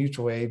national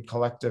mutual aid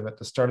collective at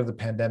the start of the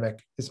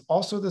pandemic is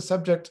also the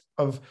subject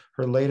of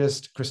her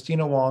latest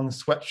Christina Wong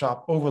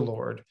Sweatshop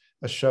Overlord,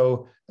 a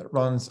show that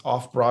runs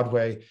off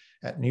Broadway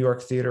at New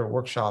York Theater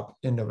Workshop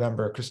in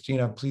November.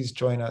 Christina, please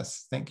join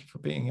us. Thank you for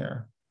being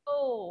here.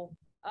 Oh,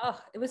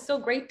 it was so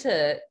great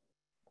to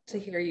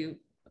hear you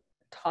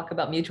talk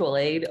about mutual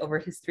aid over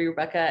history,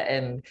 Rebecca,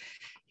 and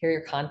hear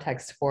your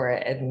context for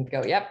it and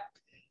go, yep.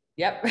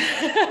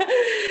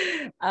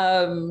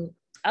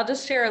 I'll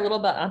just share a little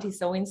about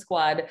Anti-Sewing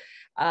Squad.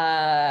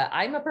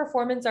 I'm a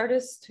performance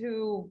artist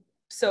who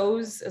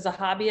sews as a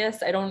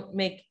hobbyist. I don't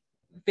make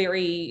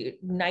very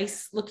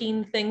nice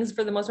looking things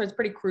for the most part. It's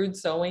pretty crude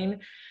sewing.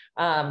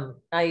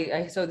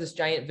 I sewed this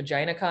giant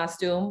vagina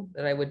costume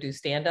that I would do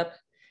stand-up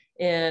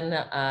in.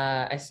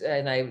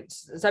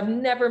 So I've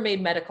never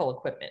made medical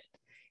equipment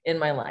in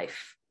my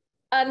life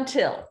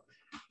until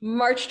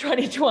March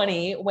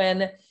 2020,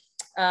 when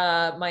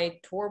my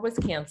tour was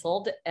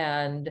canceled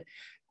and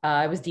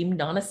I was deemed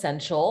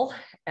non-essential.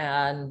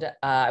 And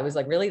I was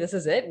like, really, this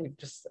is it? We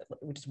just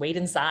wait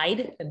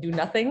inside and do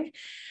nothing.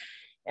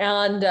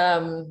 And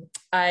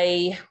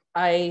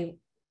I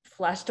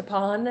flashed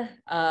upon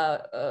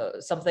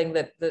something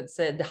that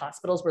said the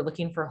hospitals were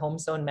looking for home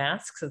sewn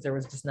masks because there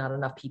was just not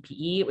enough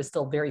PPE. It was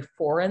still very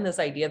foreign, this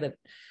idea that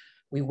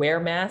we wear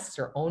masks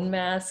or own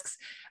masks.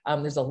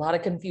 There's a lot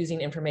of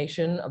confusing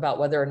information about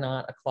whether or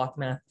not a cloth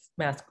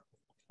mask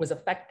was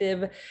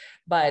effective,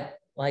 but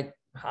like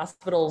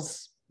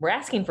hospitals were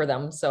asking for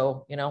them.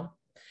 So,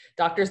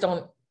 doctors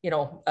don't,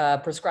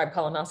 prescribe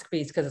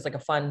colonoscopies because it's like a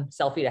fun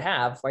selfie to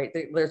have, right?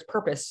 There's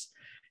purpose,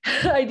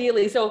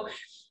 ideally. So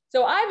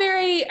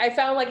I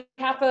found like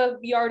half a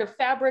yard of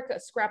fabric, a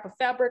scrap of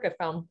fabric. I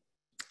found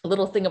a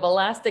little thing of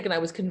elastic, and I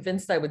was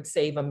convinced I would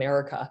save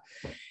America.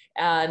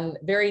 And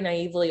very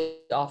naively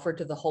offered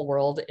to the whole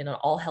world in an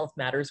all health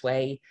matters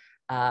way,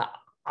 I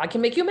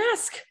can make you a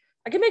mask.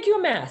 I can make you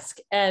a mask,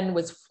 and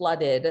was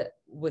flooded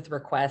with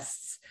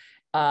requests.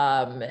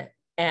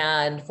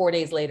 And 4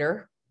 days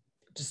later,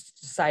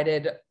 just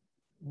decided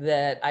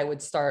that I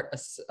would start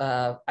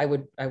I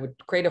would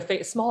create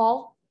a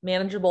small,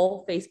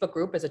 manageable Facebook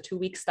group as a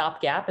 2-week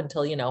stopgap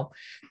until,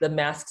 the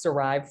masks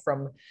arrive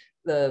from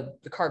the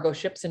cargo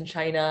ships in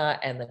China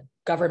and the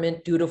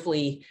government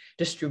dutifully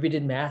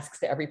distributed masks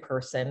to every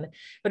person.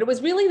 But it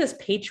was really this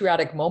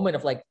patriotic moment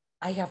of like,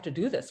 I have to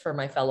do this for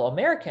my fellow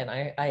American.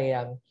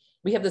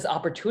 We have this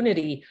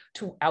opportunity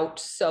to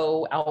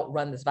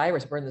outrun this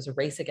virus. We're in this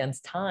race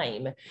against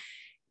time.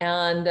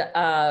 And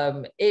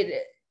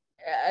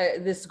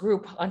this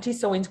group,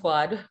 Anti-Sewing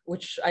Squad,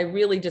 which I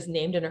really just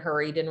named in a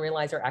hurry, didn't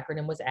realize our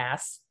acronym was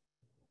ASS.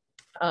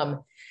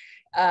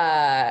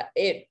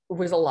 It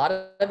was a lot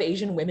of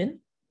Asian women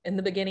in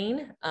the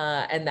beginning,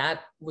 and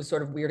that was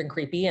sort of weird and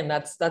creepy. And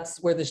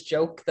that's where this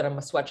joke that I'm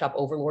a sweatshop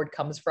overlord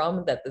comes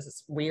from, that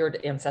this weird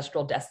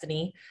ancestral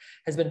destiny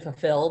has been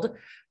fulfilled,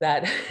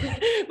 that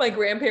my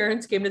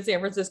grandparents came to San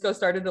Francisco,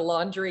 started a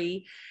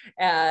laundry,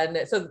 and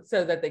so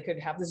that they could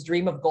have this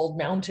dream of Gold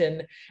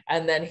Mountain.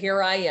 And then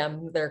here I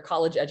am, their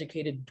college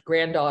educated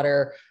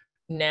granddaughter,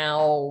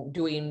 now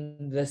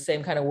doing the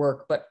same kind of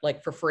work, but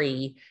like for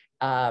free,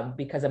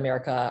 because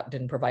America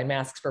didn't provide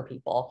masks for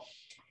people.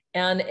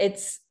 And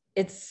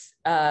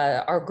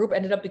our group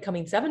ended up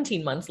becoming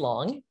 17 months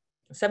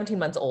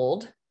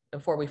old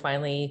before we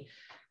finally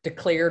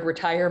declared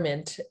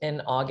retirement in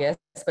August.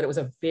 But it was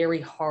a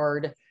very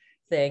hard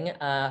thing.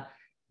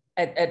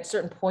 At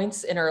certain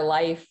points in our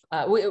life,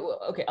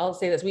 I'll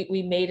say this,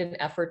 we made an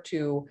effort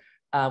to,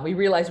 we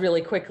realized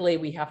really quickly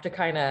we have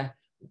to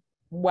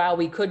while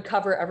we could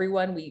cover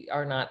everyone, we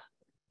are not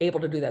able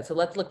to do that. So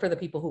let's look for the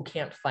people who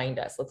can't find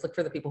us. Let's look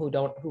for the people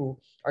who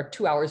are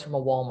 2 hours from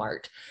a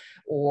Walmart,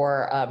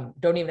 or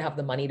don't even have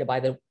the money to buy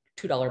the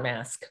 $2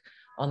 mask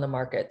on the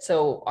market.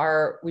 So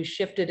we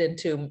shifted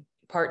into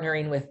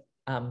partnering with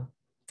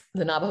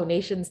the Navajo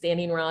Nation,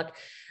 Standing Rock.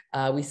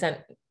 We sent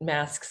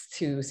masks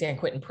to San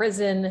Quentin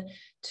Prison,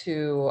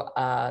 to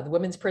the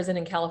women's prison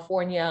in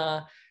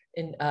California,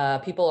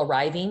 and people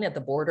arriving at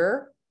the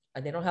border,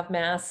 they don't have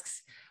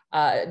masks.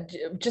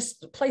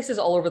 just places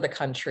all over the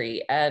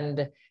country,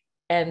 and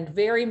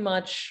very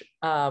much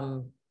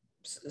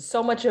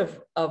so much of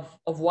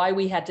why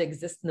we had to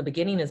exist in the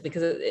beginning is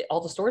because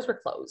all the stores were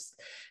closed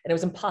and it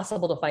was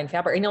impossible to find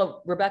fabric. You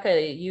know,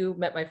 Rebecca, you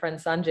met my friend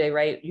Sanjay,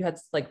 right? You had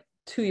like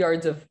 2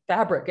 yards of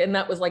fabric and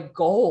that was like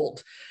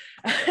gold.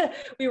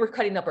 We were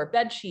cutting up our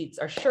bed sheets,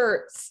 our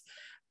shirts.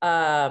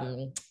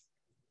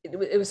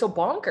 It was so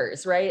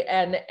bonkers, right?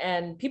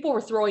 And people were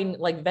throwing,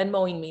 like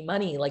Venmoing me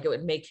money, like it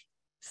would make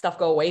stuff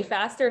go away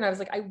faster. And I was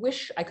like, I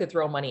wish I could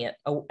throw money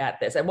at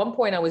this. At one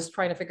point I was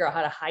trying to figure out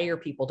how to hire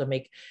people to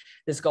make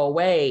this go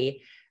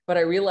away. But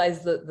I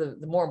realized that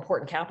the more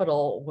important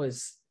capital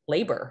was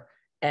labor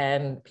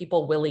and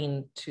people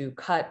willing to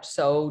cut,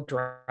 sew,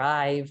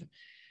 drive.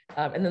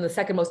 And then the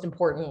second most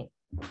important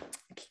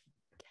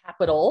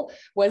capital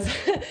was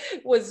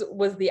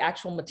the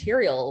actual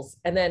materials.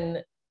 And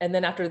then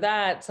after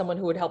that, someone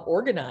who would help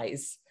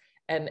organize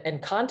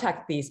and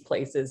contact these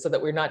places so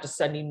that we're not just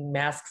sending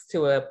masks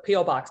to a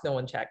PO box no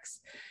one checks.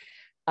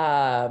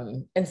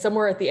 And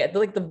somewhere at the end,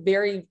 like the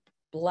very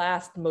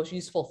last most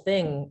useful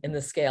thing in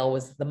the scale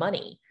was the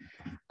money.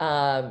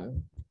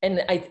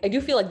 And I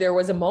do feel like there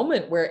was a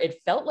moment where it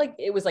felt like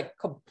it was like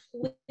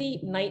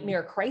complete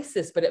nightmare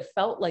crisis, but it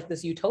felt like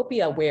this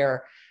utopia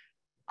where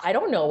I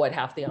don't know what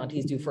half the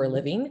aunties do for a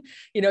living.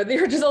 You know,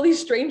 there were just all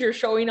these strangers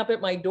showing up at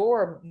my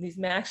door, these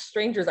masked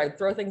strangers. I'd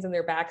throw things in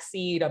their back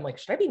seat. I'm like,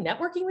 should I be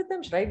networking with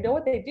them? Should I know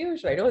what they do?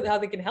 Should I know how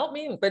they can help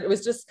me? But it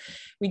was just,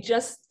 we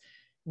just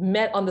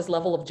met on this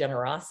level of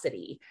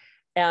generosity.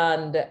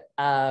 And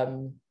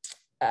in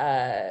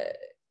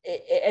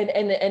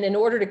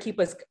order to keep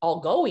us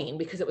all going,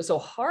 because it was so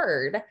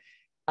hard,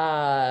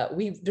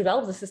 we've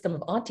developed a system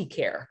of auntie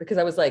care, because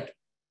I was like,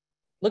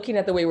 looking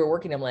at the way we're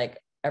working, I'm like,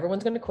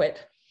 everyone's going to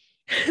quit.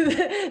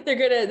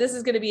 This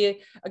is going to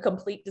be a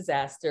complete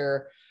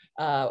disaster.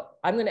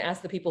 I'm going to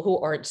ask the people who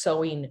aren't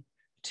sewing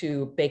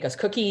to bake us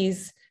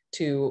cookies,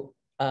 to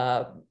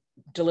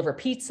deliver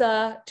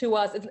pizza to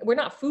us. We're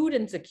not food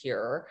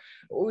insecure.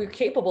 We're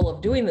capable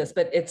of doing this,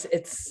 but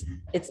it's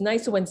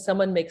nice when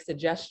someone makes a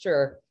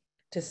gesture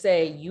to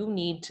say, you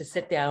need to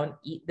sit down,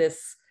 eat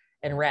this,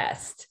 and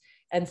rest.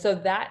 And so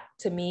that,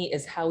 to me,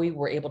 is how we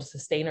were able to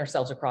sustain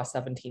ourselves across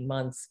 17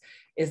 months,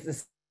 is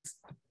this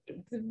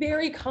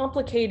very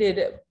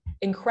complicated,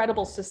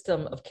 incredible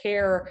system of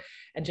care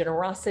and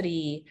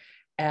generosity,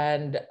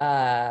 and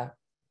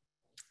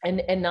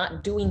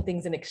not doing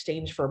things in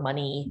exchange for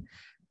money,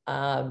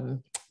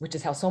 which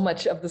is how so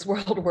much of this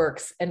world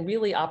works, and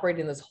really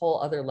operating this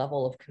whole other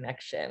level of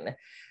connection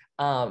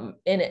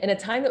in a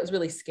time that was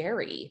really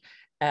scary.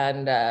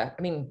 And I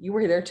mean, you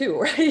were there too,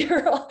 right?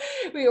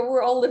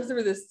 We're all lived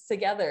through this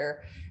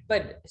together.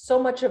 But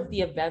so much of the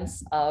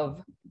events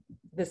of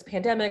this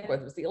pandemic,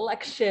 whether it was the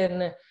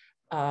election,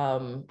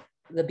 the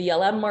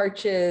BLM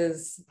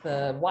marches,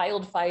 the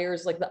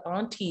wildfires, like the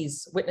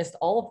aunties witnessed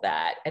all of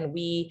that. And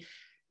we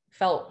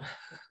felt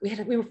we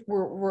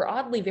were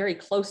oddly very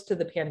close to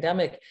the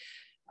pandemic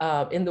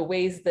in the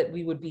ways that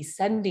we would be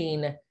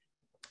sending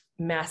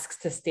masks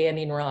to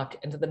Standing Rock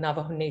and to the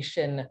Navajo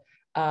Nation.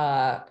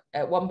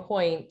 At one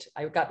point,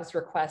 I got this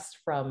request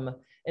from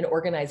an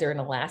organizer in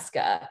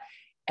Alaska,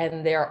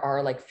 and there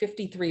are like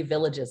 53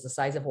 villages the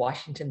size of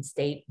Washington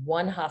State,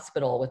 one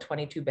hospital with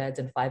 22 beds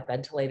and 5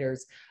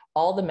 ventilators.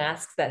 All the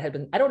masks that had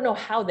been, I don't know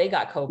how they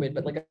got COVID,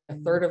 but like a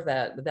third of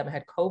them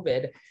had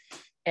COVID.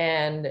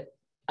 And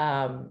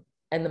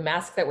the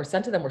masks that were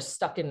sent to them were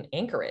stuck in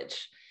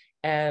Anchorage.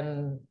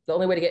 And the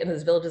only way to get into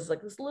this village is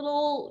like this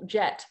little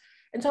jet.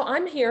 And so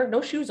I'm here, no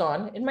shoes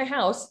on, in my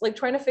house, like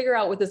trying to figure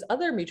out with this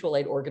other mutual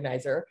aid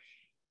organizer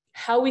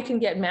how we can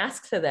get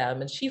masks to them.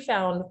 And she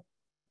found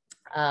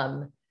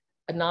a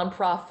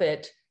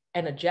nonprofit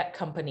and a jet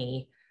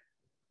company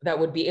that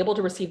would be able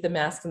to receive the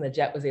masks, and the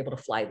jet was able to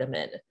fly them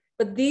in.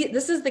 But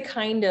this is the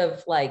kind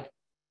of like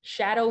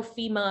shadow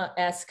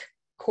FEMA-esque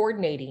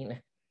coordinating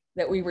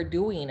that we were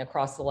doing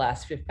across the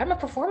last 50. I'm a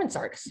performance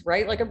artist,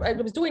 right? Like I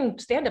was doing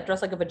stand-up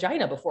dressed like a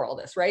vagina before all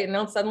this, right? And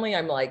now suddenly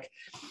I'm like,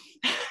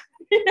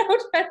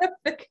 trying to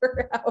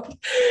figure out,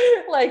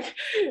 like,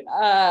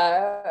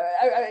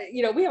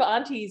 we have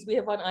aunties. We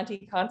have one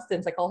auntie,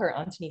 Constance. I call her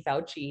Auntie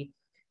Fauci.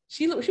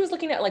 She was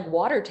looking at like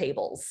water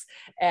tables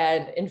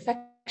and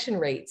infection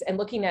rates, and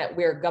looking at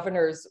where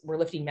governors were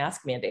lifting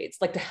mask mandates,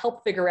 like to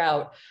help figure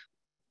out,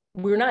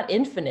 we're not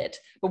infinite,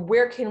 but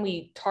where can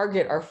we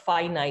target our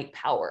finite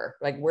power?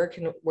 Like where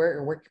can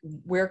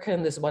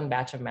this one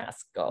batch of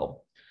masks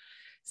go?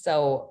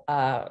 So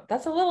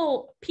that's a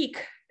little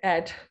peek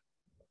at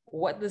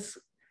what this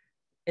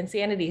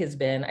insanity has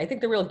been. I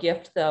think the real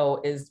gift,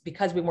 though, is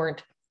because we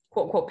weren't,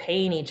 quote unquote,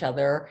 paying each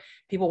other,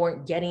 people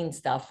weren't getting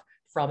stuff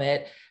from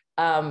it.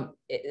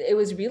 It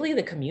was really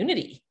the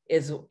community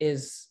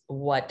is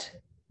what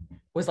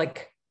was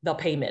like the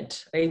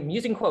payment. I'm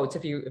using quotes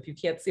if you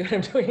can't see what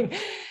I'm doing.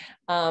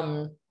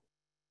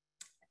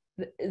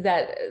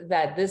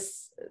 That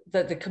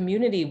the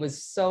community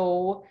was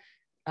so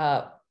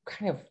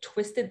kind of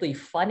twistedly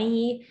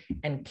funny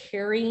and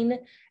caring,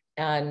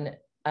 and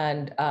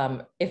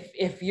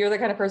if you're the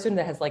kind of person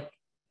that has like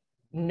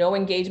no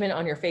engagement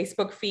on your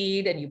Facebook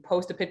feed, and you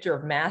post a picture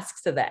of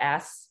masks to the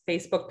Ask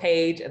Facebook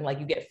page, and like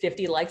you get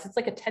 50 likes. It's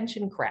like a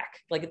tension crack.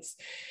 Like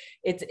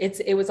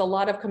it was a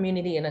lot of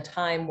community in a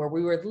time where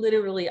we were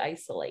literally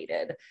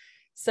isolated.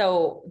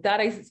 So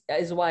that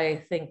is why I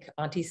think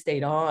Auntie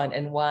stayed on,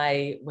 and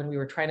why when we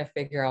were trying to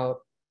figure out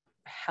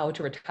how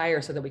to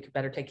retire so that we could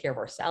better take care of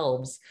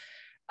ourselves,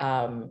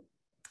 I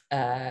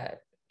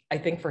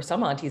think for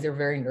some aunties, they're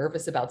very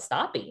nervous about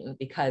stopping,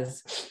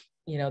 because,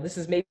 you know, this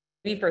is maybe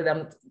for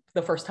them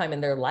the first time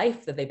in their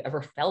life that they've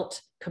ever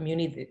felt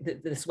community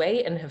this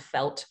way, and have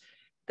felt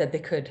that they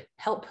could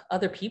help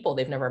other people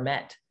they've never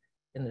met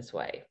in this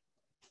way.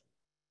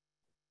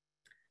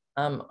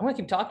 I'm gonna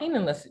keep talking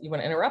unless you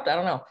want to interrupt. I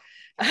don't know.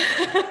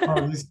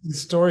 Oh,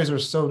 these stories are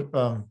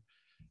so,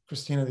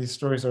 Christina, these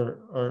stories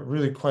are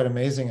really quite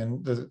amazing.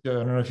 And I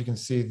don't know if you can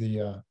see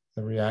the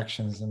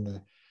reactions, and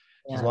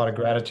there's a lot of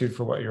gratitude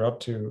for what you're up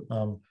to.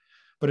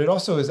 But it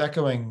also is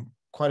echoing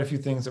quite a few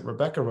things that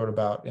Rebecca wrote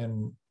about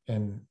in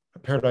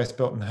Paradise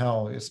Built in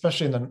Hell,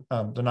 especially in the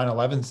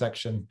 9/11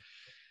 section.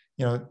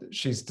 You know,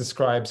 she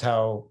describes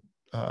how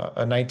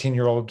a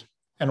 19-year-old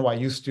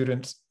NYU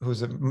student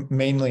who's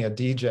mainly a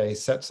DJ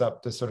sets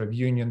up this sort of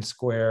Union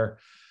Square,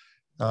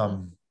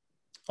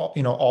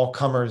 all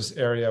comers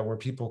area where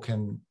people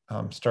can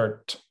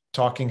start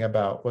talking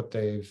about what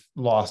they've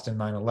lost in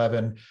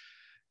 9/11.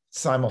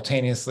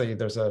 Simultaneously,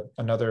 there's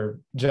another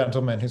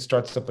gentleman who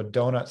starts up a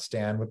donut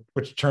stand,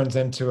 which turns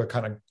into a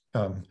kind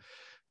of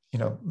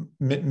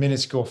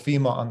minuscule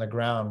FEMA on the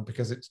ground,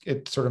 because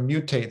it sort of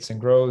mutates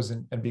and grows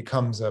and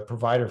becomes a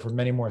provider for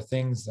many more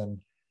things than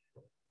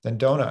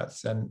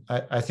donuts. And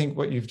I think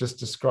what you've just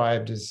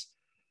described is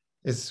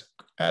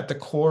at the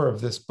core of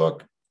this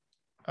book.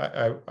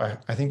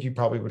 I think you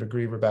probably would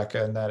agree,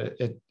 Rebecca, in that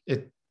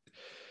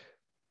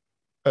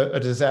a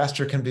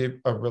disaster can be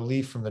a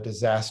relief from the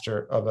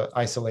disaster of an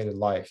isolated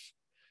life.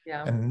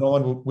 Yeah. And no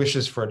one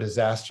wishes for a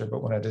disaster,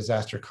 but when a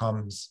disaster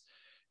comes,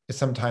 it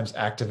sometimes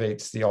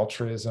activates the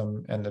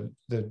altruism and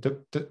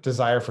the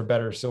desire for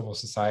better civil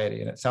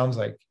society. And it sounds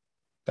like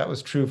that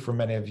was true for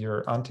many of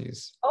your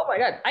aunties. Oh my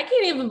God, I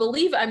can't even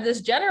believe I'm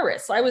this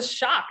generous. I was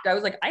shocked. I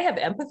was like, I have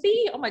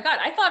empathy? Oh my God.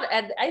 I thought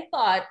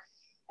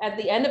at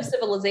the end of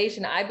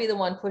civilization, I'd be the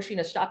one pushing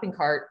a shopping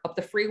cart up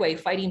the freeway,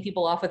 fighting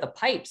people off with a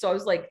pipe. So I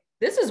was like,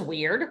 this is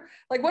weird.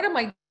 Like, what am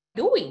I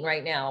doing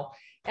right now?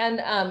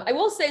 And I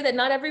will say that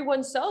not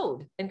everyone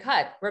sewed and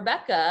cut.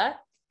 Rebecca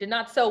did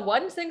not sew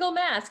one single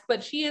mask,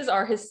 but she is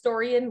our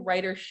historian,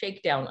 writer,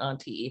 shakedown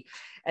auntie.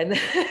 And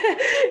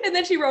and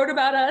then she wrote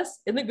about us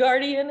in The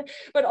Guardian,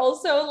 but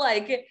also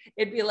like,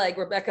 it'd be like,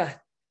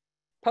 Rebecca,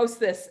 post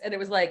this. And it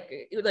was like,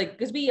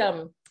 because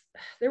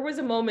there was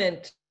a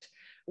moment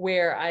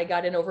where I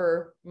got in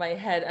over my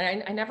head.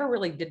 And I never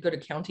really did good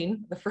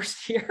accounting the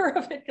first year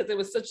of it, because it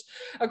was such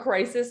a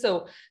crisis.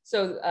 So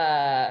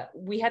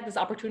we had this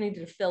opportunity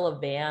to fill a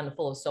van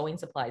full of sewing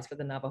supplies for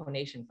the Navajo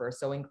Nation for a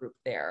sewing group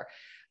there.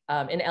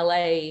 In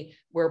LA,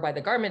 we're by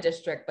the garment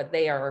district, but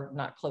they are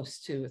not close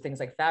to things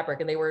like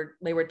fabric. And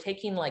they were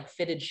taking like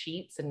fitted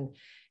sheets and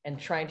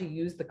trying to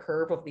use the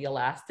curve of the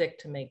elastic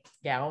to make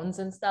gowns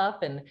and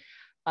stuff. And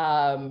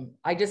I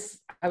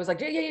was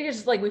like, yeah,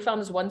 just like, we found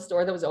this one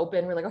store that was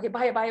open. We're like, okay,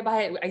 buy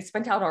it. I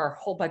spent out our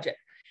whole budget,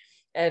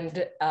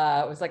 and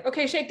I was like,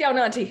 okay, shakedown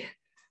auntie,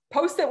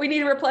 post that we need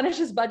to replenish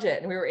his budget.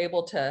 And we were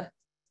able to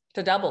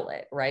double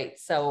it, right?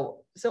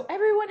 So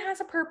everyone has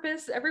a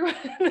purpose. Everyone,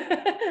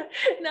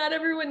 not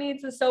everyone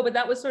needs to sew, but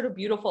that was sort of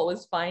beautiful,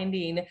 was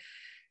finding,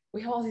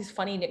 we have all these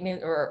funny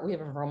nicknames, or we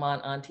have a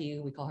Vermont auntie,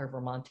 we call her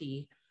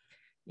Vermontie.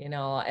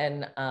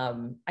 And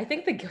I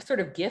think the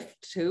sort of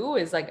gift too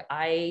is like,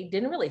 I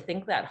didn't really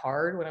think that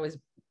hard when I was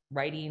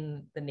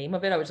writing the name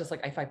of it. I was just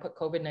like, if I put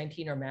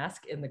COVID-19 or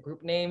mask in the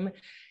group name,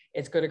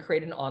 it's going to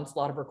create an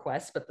onslaught of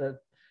requests. But the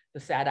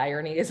sad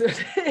irony is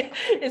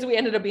we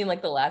ended up being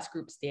like the last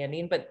group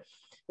standing, but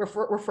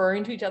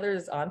referring to each other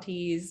as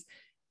aunties,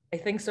 I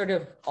think sort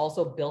of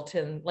also built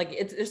in,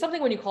 like, there's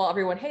something when you call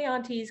everyone, hey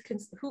aunties,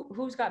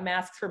 who's got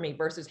masks for me,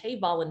 versus hey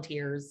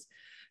volunteers,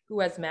 who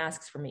has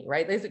masks for me,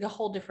 right? There's like a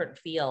whole different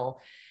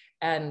feel.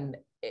 And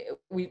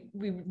we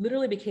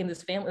literally became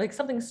this family, like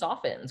something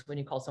softens when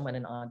you call someone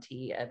an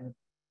auntie and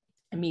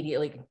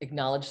immediately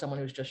acknowledge someone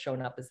who's just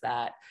shown up as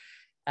that.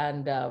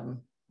 And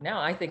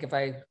now I think if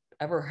I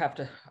ever have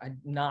to, I'm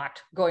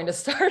not going to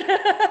start an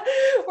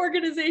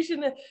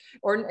organization,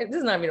 or this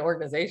is not even an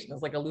organization,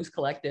 it's like a loose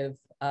collective,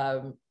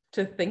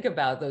 to think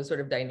about those sort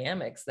of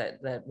dynamics that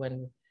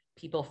when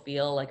people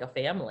feel like a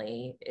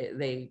family,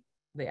 they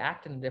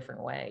act in a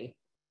different way.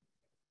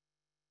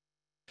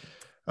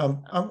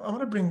 I'm going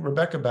to bring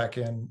Rebecca back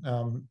in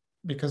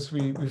because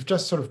we've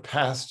just sort of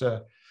passed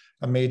a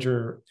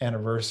major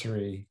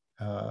anniversary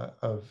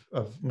of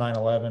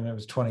 9/11. It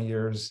was 20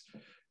 years,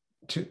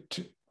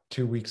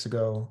 two weeks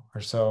ago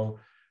or so.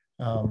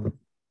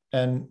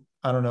 And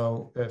I don't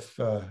know if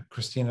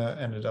Christina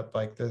ended up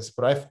like this,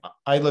 but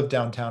I lived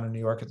downtown in New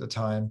York at the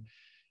time.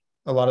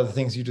 A lot of the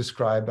things you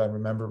described, I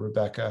remember,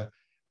 Rebecca.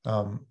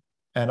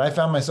 And I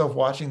found myself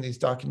watching these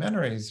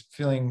documentaries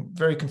feeling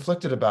very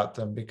conflicted about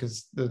them,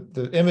 because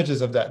the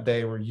images of that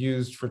day were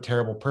used for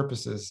terrible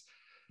purposes.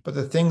 But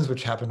the things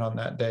which happened on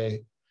that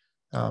day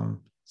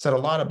said a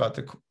lot about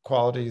the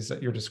qualities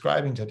that you're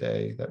describing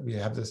today, that we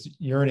have this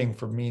yearning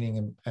for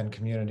meaning and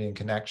community and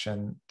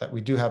connection, that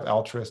we do have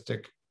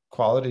altruistic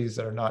qualities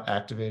that are not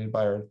activated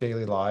by our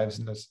daily lives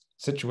and the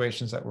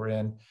situations that we're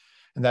in,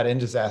 and that in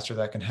disaster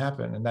that can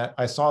happen. And that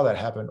I saw that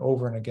happen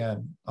over and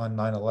again on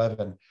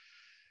 9/11.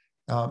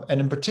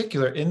 And in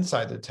particular,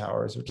 inside the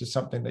towers, which is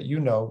something that you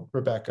know,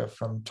 Rebecca,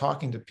 from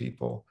talking to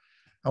people.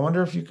 I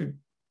wonder if you could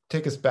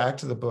take us back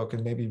to the book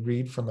and maybe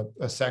read from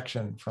a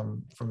section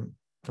from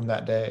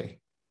that day.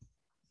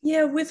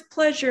 Yeah, with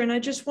pleasure. And I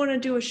just want to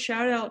do a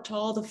shout out to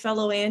all the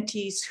fellow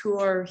aunties who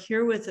are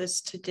here with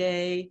us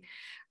today.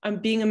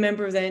 Being a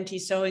member of the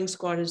anti-sewing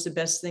squad is the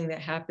best thing that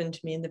happened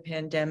to me in the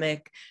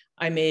pandemic.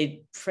 I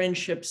made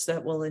friendships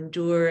that will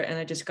endure, and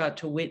I just got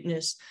to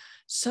witness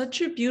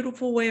such a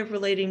beautiful way of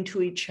relating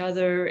to each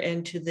other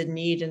and to the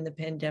need in the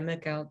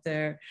pandemic out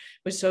there. It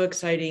was so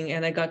exciting.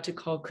 And I got to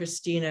call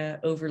Christina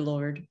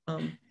Overlord,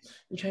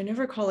 which I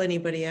never call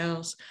anybody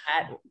else.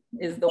 That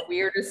is the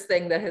weirdest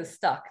thing that has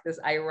stuck,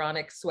 this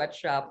ironic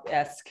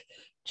sweatshop-esque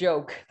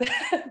joke.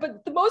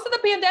 But most of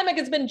the pandemic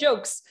has been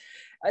jokes,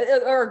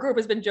 or our group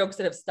has been jokes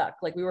that have stuck.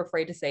 Like, we were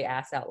afraid to say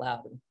ass out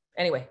loud.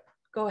 Anyway,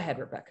 go ahead,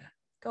 Rebecca.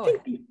 Go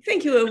ahead.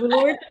 Thank you,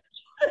 Overlord.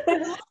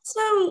 But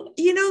also,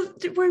 you know,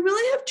 we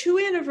really have two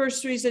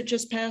anniversaries that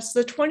just passed.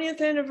 The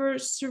 20th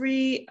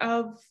anniversary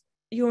of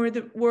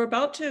we're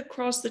about to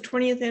cross the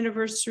 20th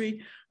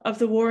anniversary of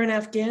the war in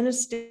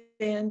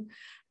Afghanistan,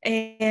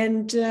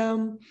 and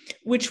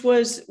which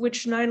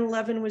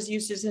 9/11 was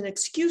used as an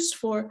excuse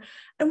for.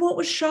 And what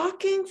was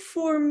shocking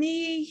for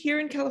me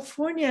here in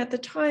California at the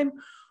time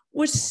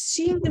was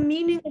seeing the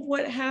meaning of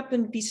what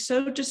happened be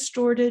so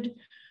distorted.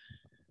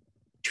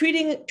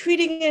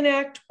 Treating an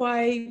act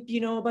by,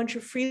 you know, a bunch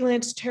of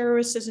freelance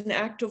terrorists as an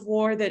act of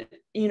war, that,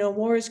 you know,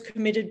 war is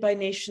committed by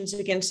nations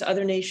against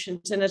other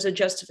nations, and as a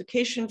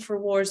justification for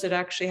wars that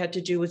actually had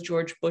to do with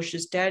George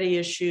Bush's daddy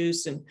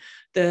issues and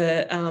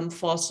the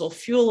fossil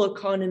fuel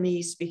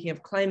economy, speaking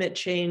of climate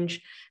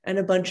change, and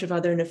a bunch of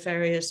other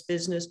nefarious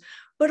business.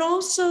 But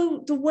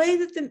also the way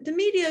that the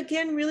media,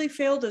 again, really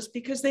failed us,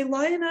 because they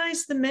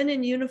lionized the men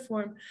in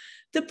uniform.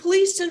 The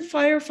police and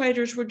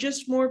firefighters were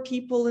just more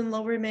people in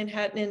Lower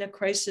Manhattan in a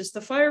crisis. The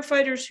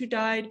firefighters who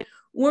died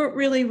weren't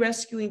really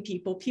rescuing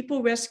people.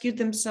 People rescued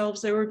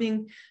themselves. They were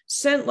being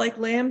sent like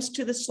lambs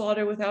to the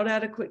slaughter without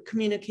adequate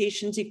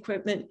communications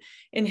equipment,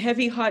 in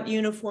heavy, hot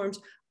uniforms,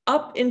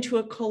 up into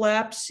a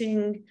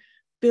collapsing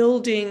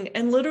building.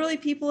 And literally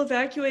people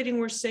evacuating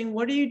were saying,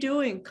 "What are you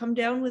doing? Come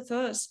down with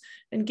us,"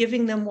 and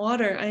giving them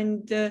water.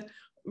 And the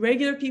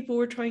regular people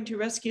were trying to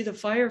rescue the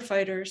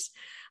firefighters.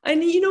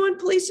 And, you know, and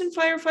police and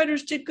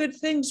firefighters did good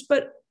things,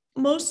 but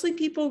mostly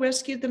people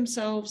rescued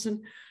themselves.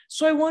 And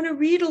so I want to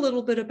read a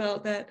little bit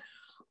about that.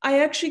 I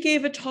actually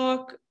gave a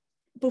talk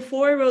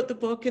before I wrote the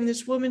book, and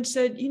this woman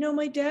said, "You know,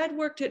 my dad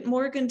worked at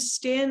Morgan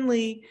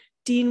Stanley,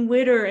 Dean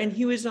Witter, and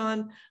he was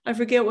on, I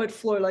forget what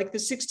floor, like the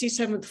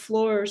 67th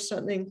floor or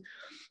something."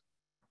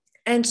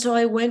 And so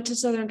I went to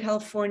Southern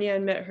California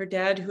and met her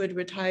dad, who had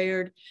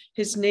retired.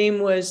 His name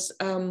was,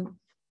 God,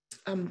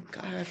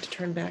 I have to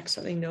turn back,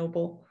 something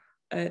Noble,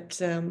 at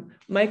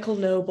Michael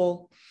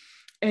Noble.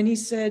 And he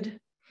said,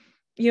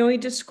 you know, he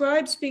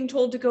describes being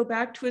told to go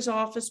back to his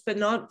office, but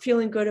not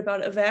feeling good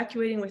about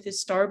evacuating with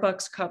his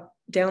Starbucks cup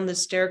down the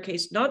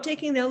staircase, not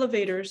taking the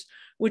elevators,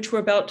 which were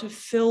about to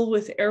fill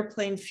with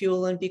airplane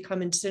fuel and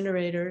become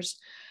incinerators.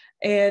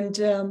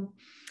 And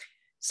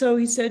so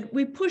he said,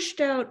 we pushed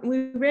out,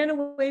 we ran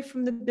away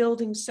from the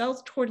building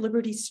south toward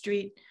Liberty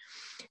Street.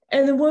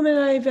 And the woman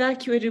I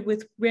evacuated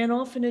with ran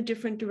off in a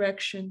different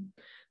direction.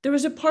 There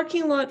was a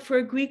parking lot for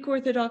a Greek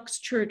Orthodox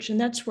church, and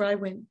that's where I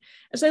went.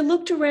 As I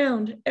looked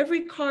around,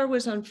 every car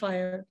was on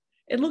fire.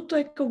 It looked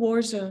like a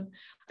war zone.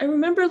 I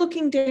remember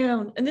looking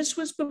down, and this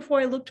was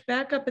before I looked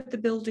back up at the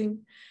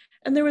building,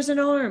 and there was an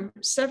arm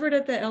severed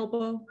at the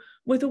elbow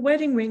with a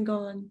wedding ring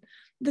on,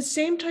 the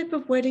same type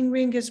of wedding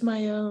ring as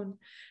my own.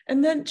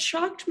 And then it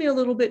shocked me a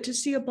little bit to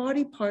see a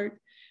body part.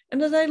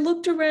 And as I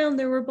looked around,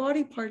 there were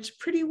body parts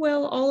pretty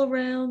well all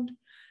around,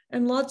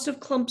 and lots of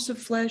clumps of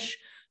flesh,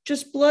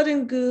 just blood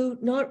and goo,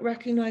 not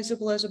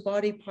recognizable as a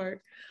body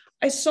part.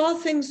 I saw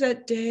things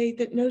that day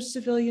that no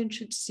civilian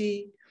should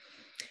see.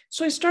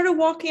 So I started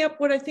walking up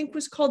what I think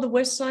was called the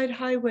West Side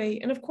Highway.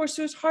 And of course,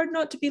 it was hard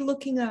not to be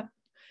looking up.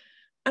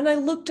 And I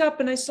looked up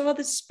and I saw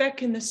this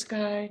speck in the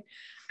sky,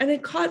 and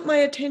it caught my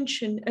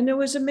attention. And there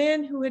was a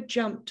man who had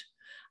jumped.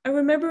 I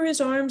remember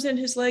his arms and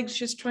his legs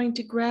just trying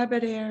to grab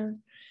at air.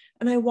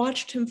 And I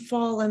watched him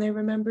fall, and I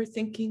remember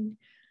thinking,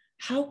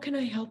 how can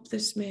I help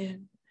this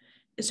man?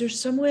 Is there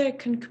some way I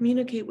can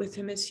communicate with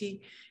him as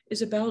he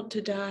is about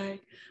to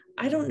die?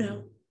 I don't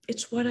know.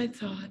 It's what I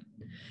thought.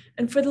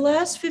 And for the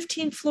last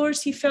 15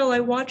 floors he fell, I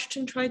watched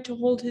and tried to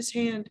hold his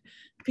hand,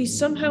 to be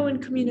somehow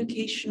in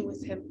communication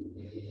with him.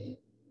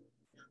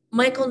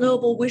 Michael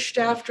Noble wished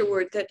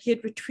afterward that he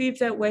had retrieved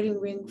that wedding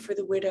ring for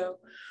the widow.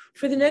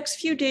 For the next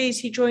few days,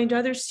 he joined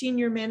other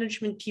senior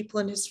management people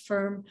in his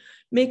firm,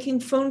 making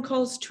phone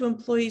calls to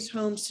employees'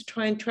 homes to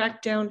try and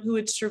track down who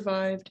had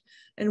survived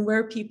and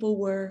where people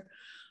were.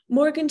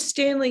 Morgan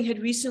Stanley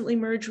had recently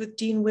merged with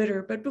Dean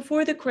Witter, but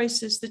before the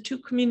crisis, the two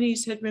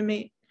communities had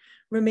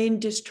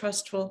remained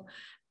distrustful.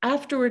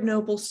 Afterward,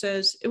 Noble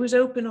says, it was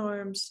open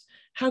arms.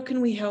 How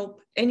can we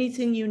help?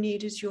 Anything you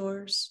need is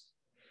yours.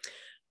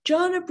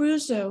 John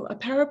Abruzzo, a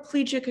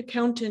paraplegic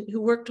accountant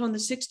who worked on the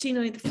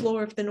 69th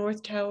floor of the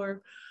North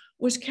Tower,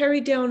 was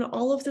carried down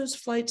all of those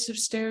flights of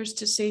stairs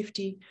to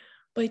safety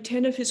by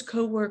 10 of his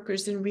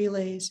co-workers in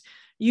relays,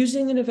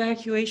 using an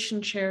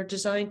evacuation chair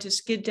designed to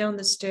skid down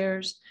the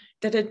stairs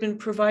that had been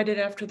provided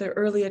after the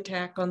early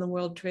attack on the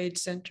World Trade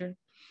Center.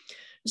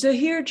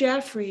 Zahir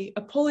Jaffrey,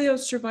 a polio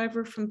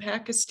survivor from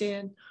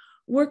Pakistan,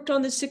 worked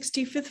on the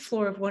 65th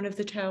floor of one of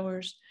the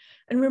towers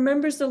and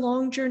remembers the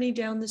long journey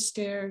down the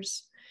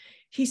stairs.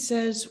 He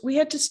says, we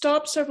had to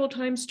stop several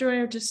times during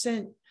our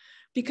descent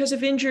because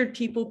of injured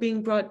people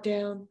being brought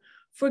down.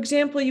 For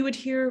example, you would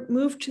hear,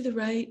 move to the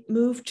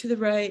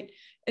right,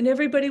 and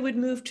everybody would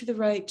move to the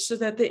right so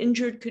that the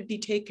injured could be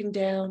taken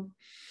down.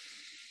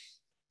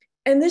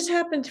 And this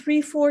happened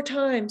 3-4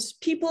 times,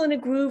 people in a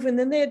groove, and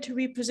then they had to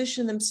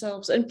reposition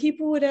themselves. And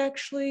people would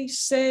actually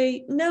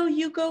say, no,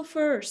 you go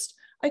first.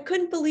 I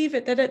couldn't believe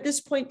it that at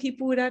this point,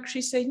 people would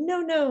actually say,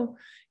 no,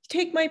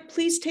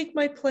 please take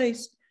my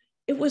place.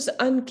 It was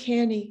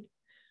uncanny.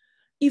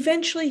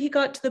 Eventually, he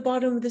got to the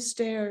bottom of the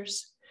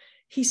stairs.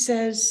 He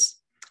says,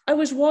 I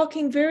was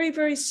walking very,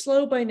 very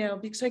slow by now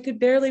because I could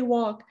barely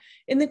walk.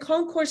 In the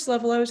concourse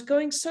level, I was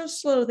going so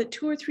slow that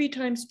 2 or 3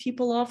 times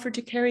people offered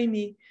to carry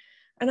me.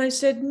 And I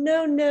said,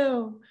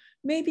 no,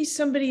 maybe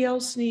somebody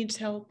else needs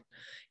help.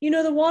 You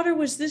know, the water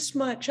was this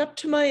much, up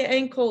to my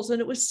ankles,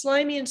 and it was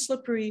slimy and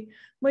slippery.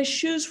 My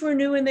shoes were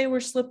new and they were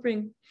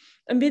slipping.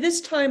 And by this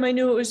time, I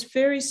knew it was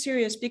very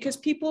serious because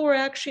people were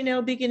actually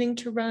now beginning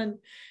to run.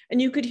 And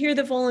you could hear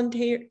the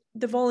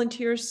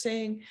volunteers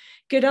saying,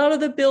 get out of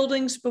the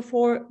building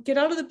before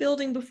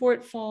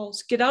it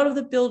falls. Get out of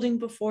the building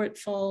before it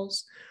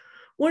falls.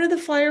 One of the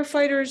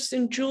firefighters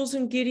in Jules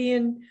and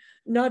Gideon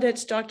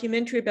Naudet's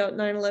documentary about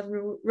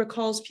 9/11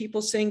 recalls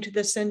people saying to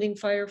the ascending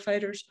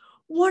firefighters,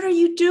 what are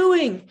you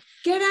doing?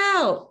 Get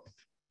out.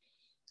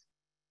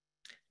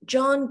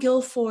 John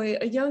Guilfoy,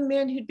 a young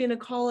man who'd been a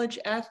college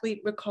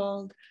athlete,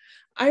 recalled,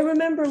 I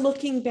remember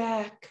looking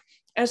back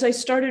as I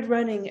started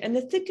running, and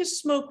the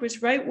thickest smoke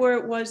was right where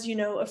it was,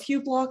 a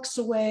few blocks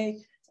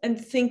away, and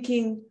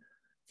thinking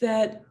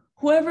that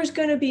whoever's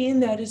going to be in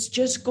that is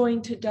just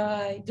going to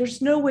die.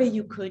 There's no way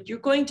you could. You're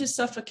going to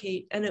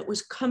suffocate, and it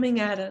was coming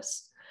at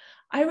us.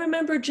 I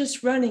remember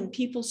just running,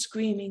 people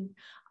screaming.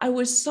 I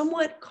was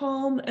somewhat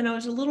calm, and I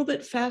was a little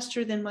bit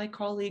faster than my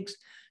colleagues,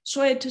 so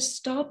I had to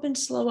stop and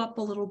slow up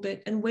a little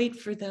bit and wait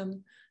for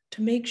them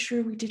to make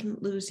sure we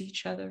didn't lose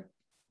each other.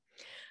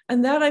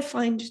 And that I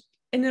find,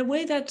 in a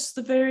way, that's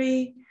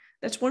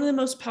one of the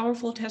most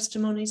powerful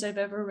testimonies I've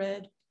ever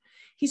read.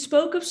 He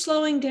spoke of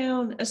slowing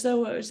down as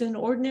though it was an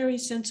ordinary,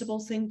 sensible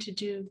thing to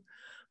do,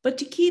 but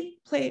to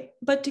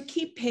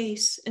keep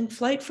pace in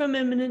flight from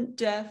imminent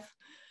death,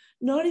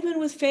 not even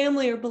with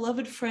family or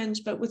beloved friends,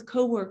 but with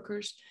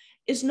coworkers,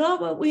 is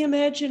not what we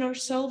imagine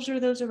ourselves or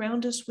those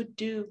around us would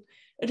do.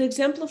 It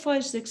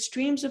exemplifies the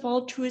extremes of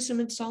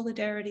altruism and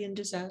solidarity in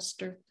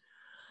disaster.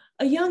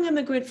 A young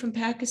immigrant from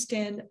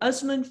Pakistan,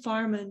 Usman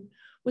Farman,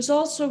 was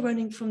also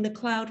running from the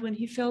cloud when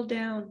he fell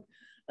down.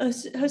 A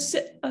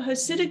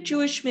Hasidic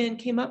Jewish man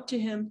came up to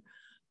him,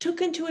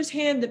 took into his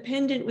hand the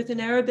pendant with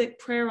an Arabic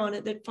prayer on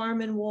it that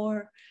Farman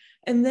wore.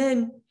 And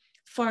then,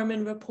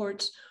 Farman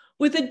reports,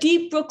 with a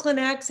deep Brooklyn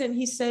accent,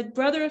 he said,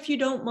 brother, if you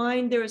don't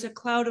mind, there is a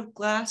cloud of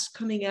glass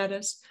coming at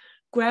us.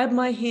 Grab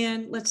my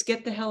hand, let's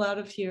get the hell out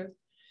of here.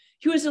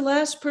 He was the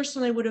last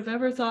person I would have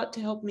ever thought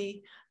to help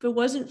me. If it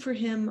wasn't for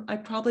him, I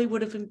probably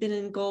would have been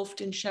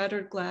engulfed in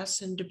shattered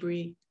glass and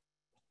debris.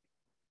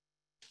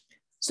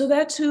 So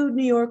that's who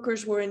New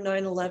Yorkers were in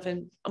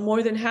 9/11.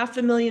 More than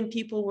 500,000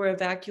 people were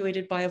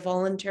evacuated by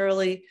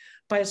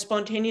a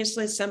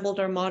spontaneously assembled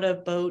armada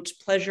of boats,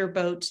 pleasure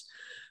boats,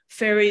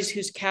 ferries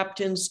whose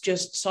captains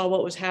just saw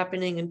what was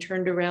happening and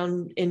turned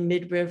around in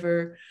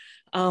mid-river.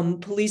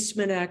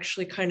 Policemen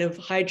actually kind of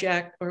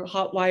hijacked or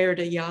hot-wired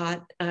a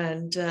yacht,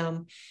 and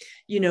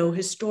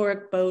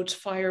historic boats,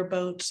 fire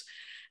boats,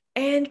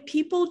 and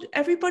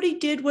everybody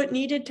did what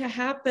needed to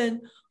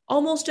happen.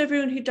 Almost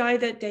everyone who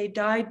died that day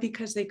died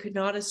because they could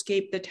not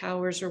escape the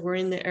towers or were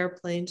in the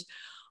airplanes.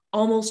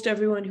 Almost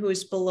everyone who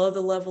was below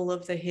the level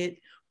of the hit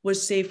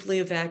was safely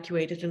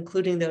evacuated,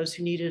 including those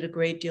who needed a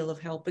great deal of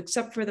help,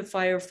 except for the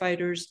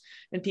firefighters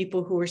and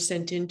people who were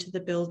sent into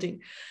the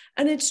building.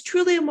 And it's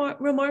truly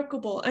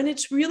remarkable. And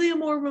it's really a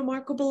more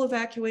remarkable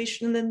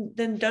evacuation than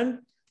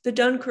the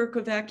Dunkirk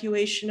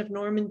evacuation of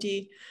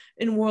Normandy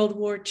in World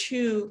War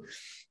II.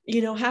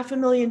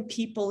 500,000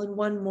 people in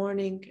one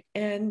morning.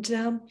 And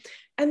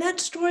that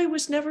story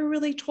was never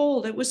really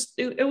told. It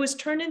was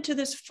turned into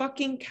this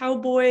fucking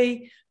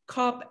cowboy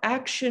cop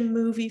action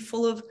movie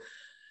full of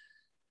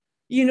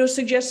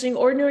suggesting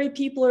ordinary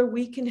people are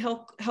weak and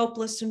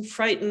helpless and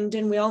frightened,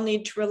 and we all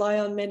need to rely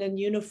on men in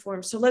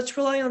uniform. So let's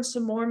rely on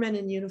some more men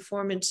in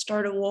uniform and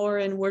start a war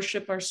and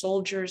worship our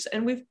soldiers.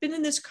 And we've been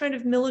in this kind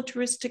of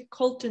militaristic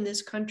cult in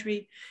this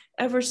country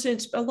ever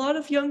since. A lot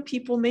of young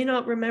people may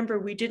not remember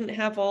we didn't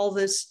have all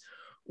this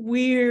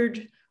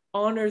weird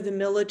honor the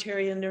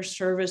military and their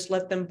service,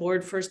 let them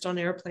board first on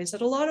airplanes.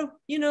 That a lot of,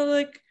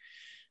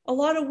 a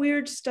lot of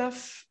weird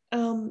stuff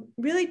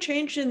really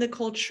changed in the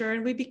culture,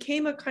 and we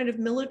became a kind of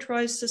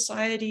militarized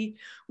society.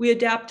 We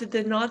adapted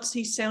the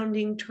Nazi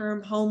sounding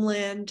term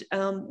homeland,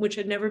 which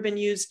had never been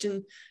used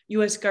in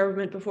US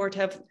government before, to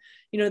have,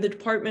 the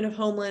Department of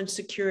Homeland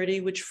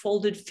Security, which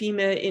folded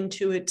FEMA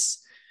into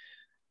its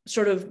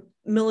sort of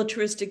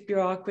militaristic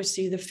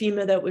bureaucracy, the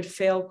FEMA that would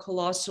fail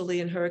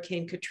colossally in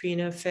Hurricane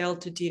Katrina, failed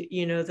to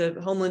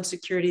the Homeland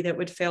Security that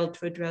would fail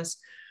to address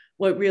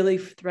what really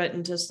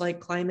threatened us,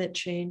 like climate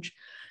change.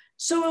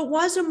 So it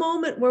was a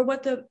moment where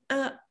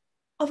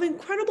of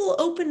incredible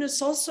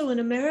openness also in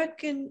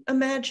American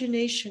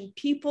imagination.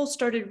 People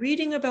started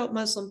reading about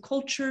Muslim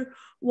culture,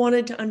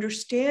 wanted to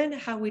understand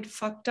how we'd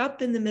fucked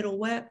up in the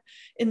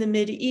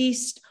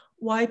Mideast,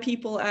 why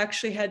people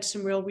actually had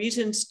some real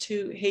reasons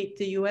to hate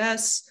the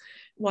US,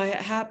 why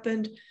it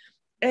happened.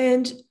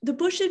 And the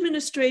Bush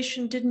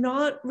administration did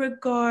not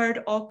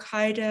regard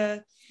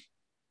Al-Qaeda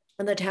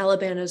and the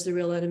Taliban as the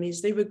real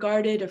enemies. They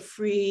regarded a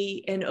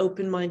free and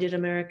open-minded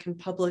American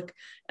public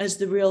as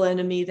the real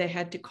enemy they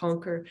had to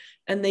conquer.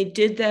 And they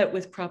did that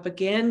with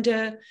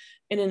propaganda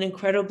in an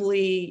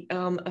incredibly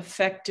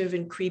effective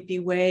and creepy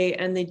way.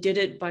 And they did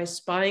it by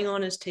spying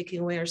on us,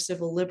 taking away our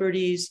civil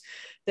liberties,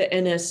 the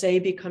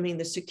NSA becoming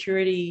the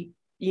security,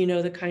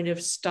 the kind of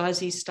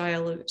Stasi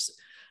style of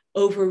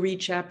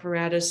overreach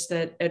apparatus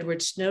that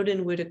Edward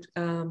Snowden would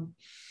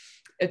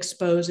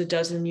expose a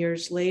dozen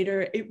years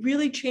later. It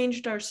really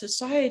changed our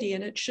society,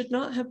 and it should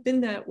not have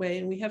been that way.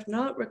 And we have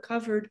not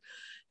recovered,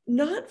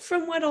 not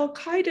from what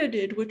Al-Qaeda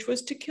did, which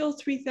was to kill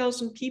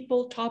 3,000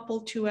 people, topple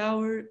two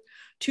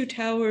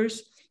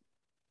towers,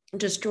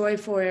 destroy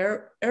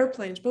 4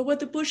 airplanes, but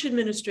what the Bush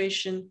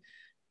administration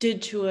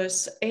did to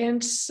us.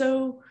 And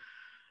so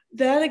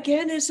that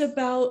again is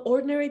about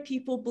ordinary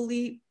people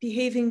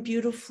behaving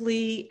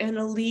beautifully and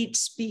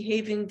elites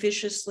behaving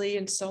viciously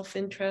in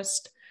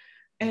self-interest.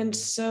 And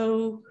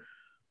so,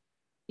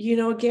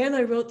 again,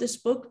 I wrote this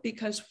book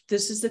because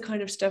this is the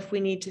kind of stuff we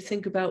need to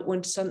think about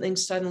when something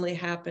suddenly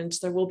happens.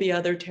 There will be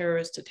other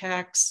terrorist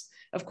attacks.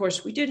 Of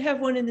course, we did have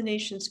one in the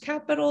nation's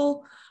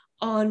capital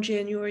on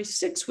January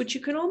 6th, which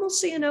you can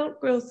almost see an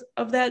outgrowth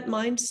of that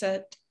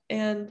mindset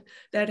and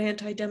that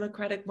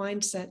anti-democratic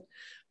mindset.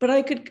 But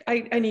I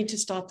need to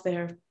stop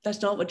there.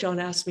 That's not what John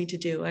asked me to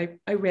do.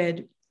 I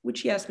read,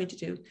 which he asked me to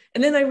do.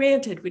 And then I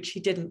ranted, which he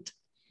didn't.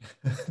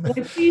 I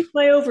pleased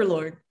my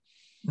overlord.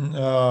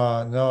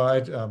 No,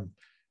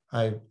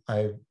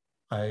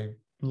 I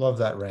love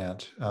that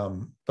rant.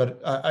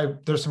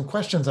 But there's some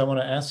questions I want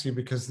to ask you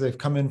because they've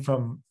come in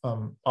from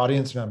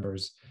audience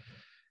members.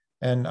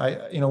 And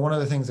one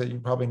of the things that you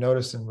probably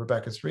noticed in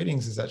Rebecca's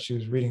readings is that she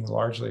was reading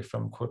largely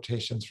from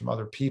quotations from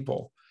other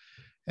people.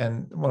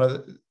 And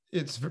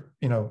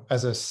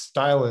as a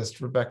stylist,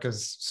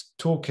 Rebecca's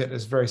toolkit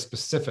is very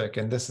specific.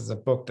 And this is a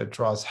book that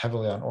draws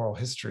heavily on oral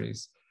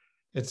histories.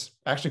 It's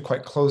actually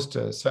quite close to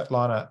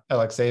Svetlana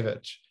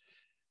Alexievich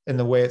in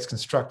the way it's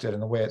constructed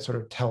and the way it sort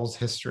of tells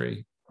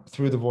history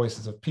through the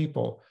voices of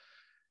people.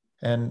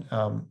 And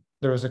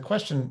there was a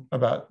question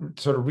about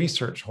sort of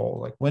research hole,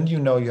 like when do you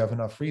know you have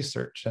enough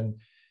research? And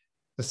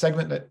the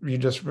segment that you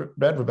just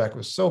read, Rebecca,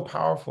 was so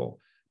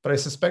powerful, but I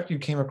suspect you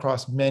came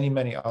across many,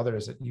 many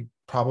others that you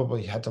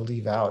probably had to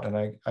leave out.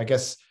 And I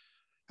guess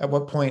at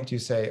what point do you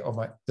say, oh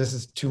my, this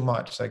is too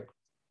much, like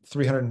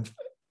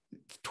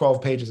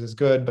 312 pages is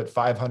good, but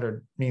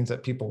 500 means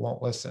that people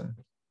won't listen?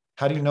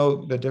 How do you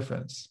know the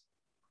difference?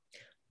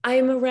 I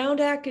am around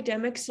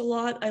academics a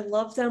lot. I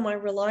love them. I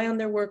rely on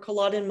their work a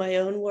lot in my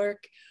own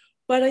work.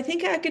 But I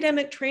think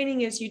academic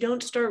training is you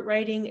don't start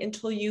writing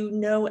until you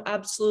know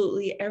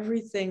absolutely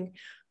everything.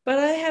 But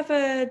I have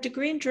a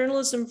degree in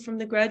journalism from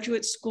the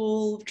Graduate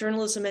School of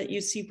Journalism at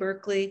UC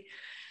Berkeley.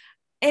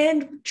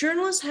 And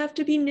journalists have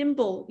to be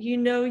nimble.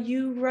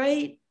 You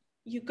write,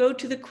 you go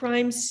to the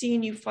crime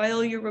scene, you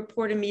file your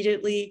report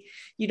immediately.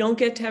 You don't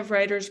get to have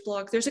writer's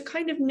block. There's a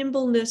kind of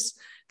nimbleness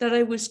that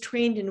I was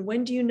trained in.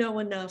 When do you know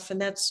enough?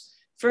 And that's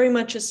very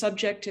much a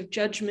subjective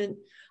judgment.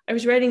 I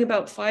was writing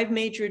about 5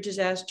 major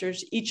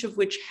disasters, each of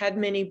which had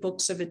many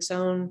books of its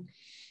own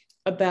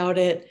about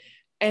it.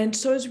 And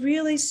so I was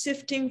really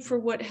sifting for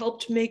what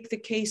helped make the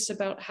case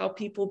about how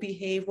people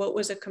behave, what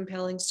was a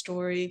compelling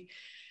story.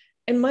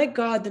 And my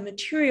God, the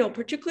material,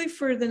 particularly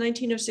for the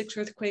 1906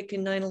 earthquake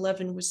and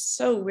 9/11, was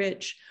so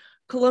rich.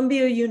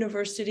 Columbia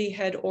University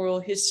had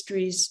oral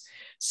histories.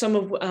 Some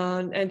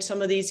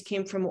of these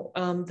came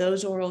from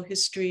those oral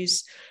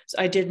histories. So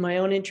I did my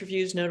own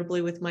interviews,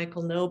 notably with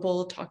Michael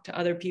Noble, talked to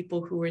other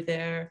people who were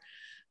there.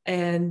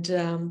 And,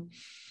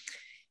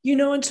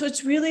 and so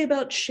it's really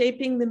about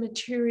shaping the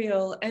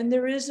material. And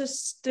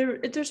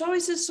there's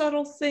always a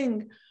subtle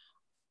thing.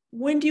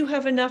 when do you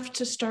have enough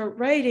to start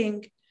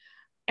writing?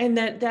 And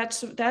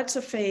that's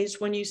a phase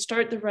when you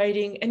start the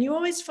writing, and you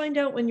always find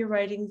out when you're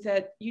writing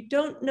that you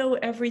don't know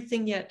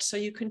everything yet. So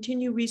you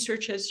continue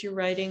research as you're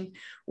writing,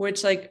 where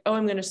it's like, oh,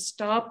 I'm going to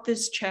stop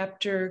this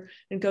chapter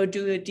and go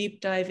do a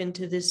deep dive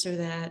into this or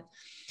that.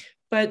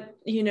 But,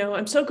 you know,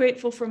 I'm so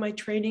grateful for my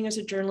training as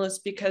a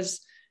journalist,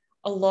 because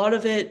a lot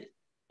of it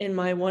in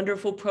my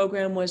wonderful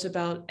program was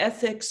about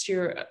ethics,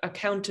 your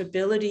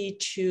accountability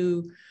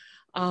to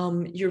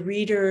your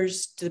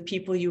readers, to the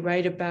people you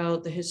write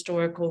about, the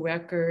historical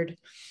record,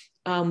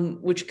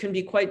 which can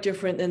be quite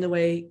different than the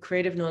way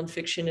creative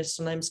nonfiction is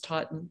sometimes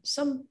taught in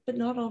some, but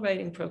not all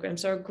writing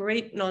programs. There are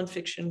great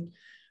nonfiction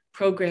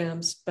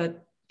programs,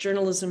 but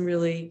journalism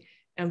really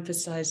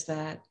emphasized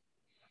that.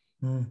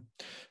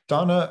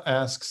 Donna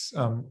asks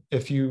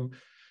if you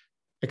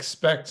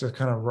expect a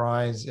kind of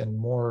rise in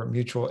more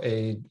mutual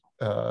aid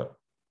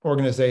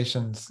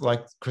organizations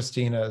like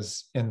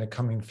Christina's in the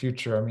coming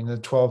future. I mean, the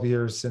 12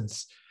 years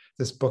since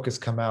this book has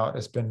come out,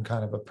 it's been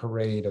kind of a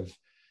parade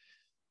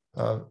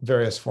of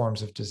various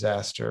forms of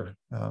disaster.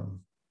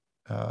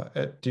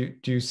 Do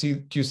you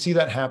see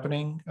that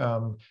happening?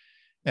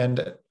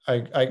 And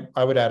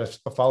I would add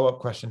a follow-up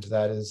question to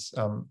that is,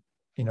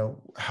 you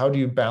know, how do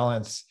you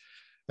balance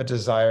a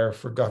desire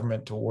for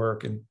government to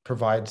work and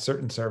provide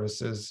certain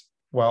services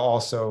while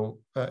also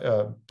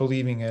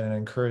believing in and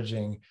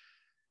encouraging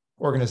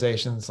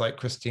organizations like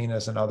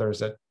Christina's and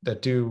others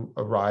that do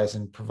arise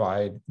and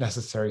provide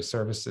necessary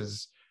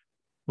services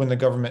when the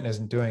government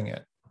isn't doing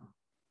it?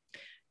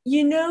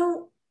 You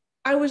know,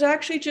 I was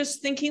actually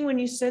just thinking when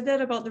you said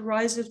that about the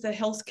rise of the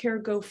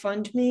healthcare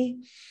GoFundMe.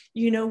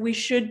 You know, we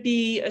should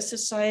be a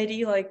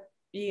society like,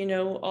 you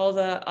know,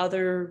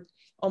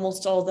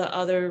 almost all the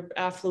other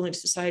affluent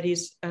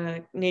societies,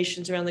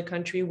 nations around the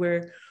country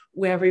where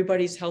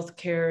everybody's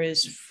healthcare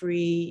is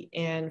free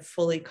and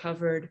fully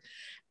covered.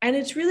 And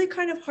it's really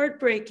kind of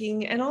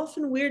heartbreaking and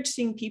often weird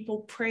seeing people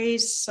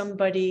praise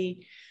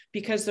somebody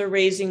because they're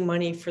raising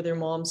money for their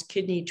mom's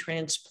kidney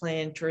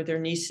transplant or their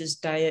niece's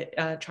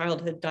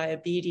childhood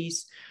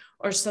diabetes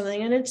or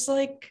something. And it's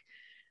like,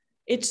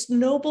 it's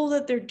noble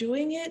that they're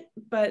doing it,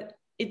 but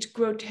it's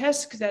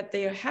grotesque that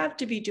they have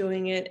to be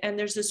doing it. And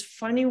there's this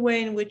funny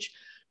way in which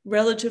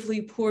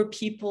relatively poor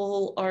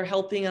people are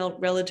helping out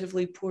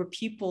relatively poor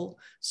people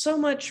so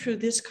much through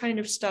this kind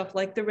of stuff,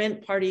 like the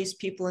rent parties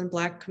people in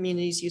Black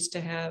communities used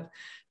to have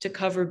to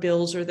cover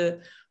bills, or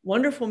the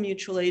wonderful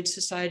mutual aid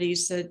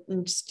societies that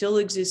still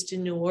exist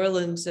in New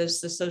Orleans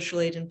as the social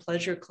aid and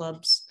pleasure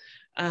clubs.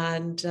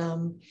 And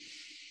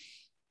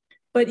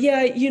but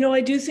yeah, you know,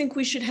 I do think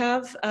we should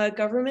have a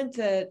government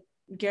that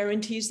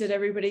guarantees that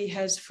everybody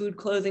has food,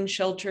 clothing,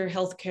 shelter,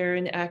 healthcare,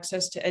 and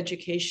access to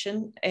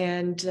education.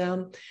 And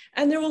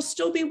there will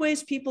still be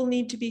ways people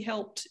need to be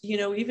helped. You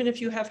know, even if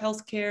you have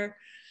healthcare,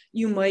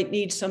 you might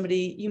need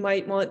somebody, you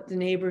might want the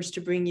neighbors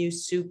to bring you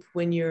soup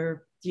when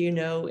you're, you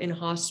know, in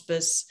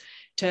hospice,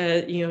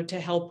 to, you know, to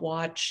help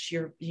watch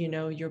your, you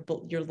know, your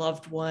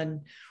loved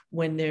one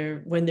when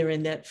they're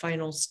in that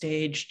final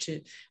stage,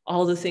 to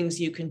all the things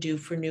you can do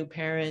for new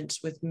parents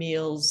with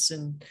meals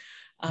and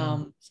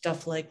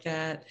stuff like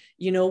that,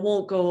 you know,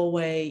 won't go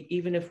away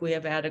even if we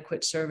have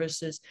adequate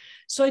services.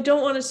 So I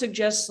don't want to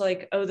suggest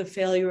like, oh, the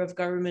failure of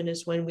government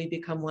is when we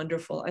become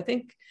wonderful. I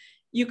think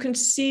you can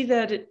see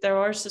that there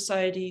are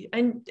society,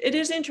 and it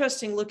is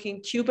interesting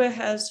looking. Cuba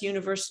has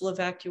universal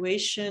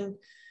evacuation,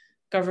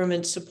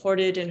 government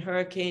supported in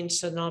hurricanes,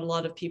 so not a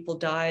lot of people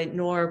die,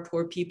 nor are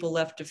poor people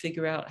left to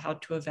figure out how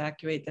to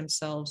evacuate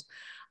themselves.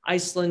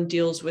 Iceland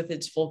deals with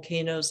its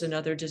volcanoes and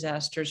other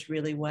disasters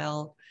really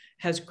well,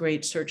 has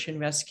great search and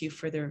rescue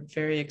for their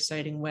very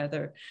exciting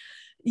weather.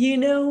 You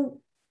know,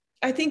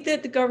 I think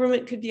that the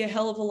government could be a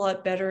hell of a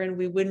lot better and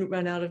we wouldn't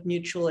run out of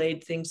mutual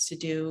aid things to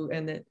do.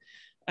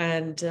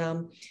 And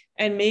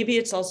maybe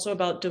it's also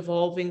about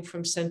devolving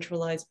from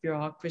centralized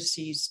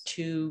bureaucracies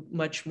to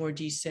much more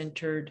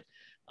decentered,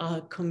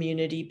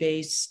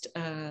 community-based,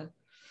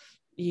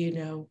 you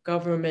know,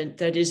 government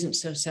that isn't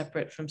so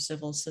separate from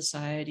civil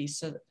society.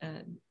 So,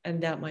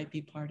 and that might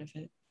be part of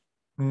it.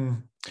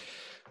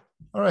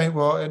 All right,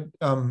 well,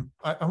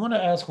 I want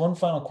to ask one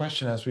final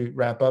question as we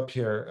wrap up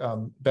here.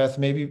 Beth,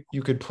 maybe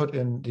you could put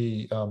in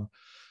the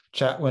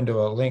chat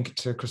window a link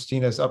to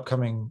Christina's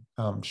upcoming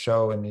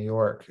show in New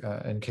York,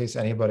 in case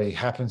anybody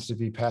happens to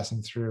be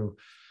passing through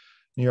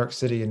New York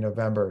City in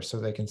November, so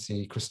they can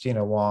see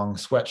Christina Wong,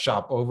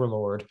 Sweatshop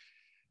Overlord.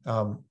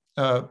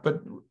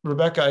 But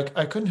Rebecca,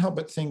 I couldn't help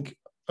but think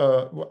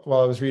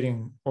while I was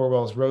reading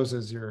Orwell's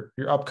Roses, your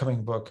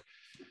upcoming book,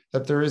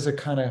 that there is a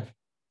kind of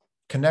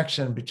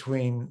connection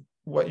between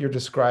what you're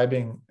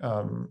describing,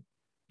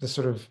 the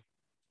sort of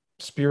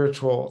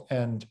spiritual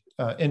and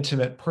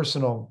intimate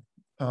personal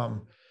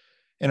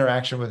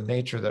interaction with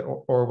nature that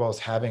Orwell's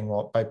having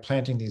by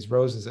planting these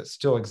roses that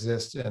still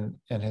exist in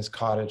his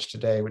cottage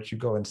today, which you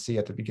go and see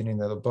at the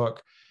beginning of the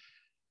book.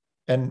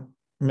 And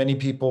many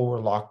people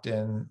were locked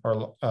in,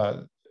 or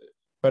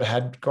but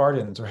had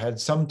gardens or had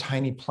some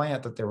tiny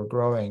plant that they were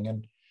growing.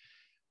 And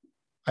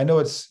I know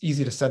it's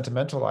easy to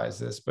sentimentalize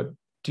this, but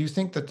do you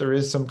think that there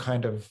is some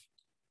kind of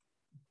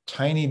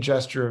tiny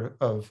gesture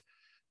of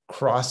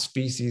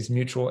cross-species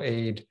mutual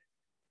aid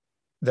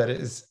that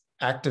is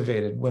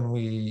activated when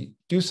we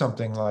do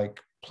something like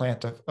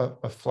plant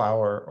a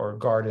flower or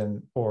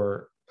garden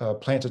or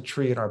plant a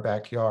tree in our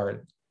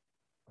backyard?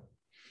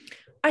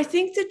 I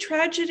think the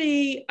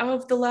tragedy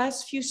of the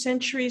last few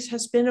centuries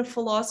has been a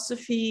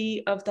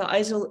philosophy of the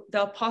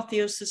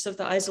apotheosis of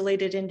the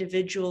isolated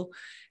individual.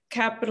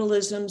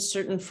 Capitalism,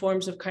 certain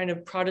forms of kind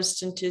of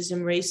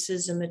Protestantism,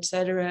 racism,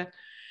 etc.,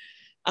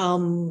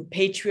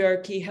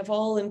 patriarchy have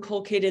all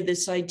inculcated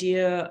this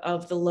idea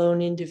of the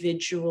lone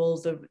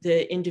individual,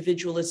 the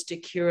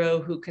individualistic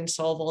hero who can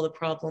solve all the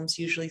problems,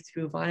 usually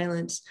through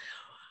violence.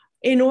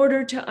 In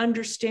order to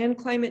understand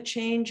climate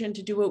change and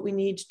to do what we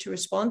need to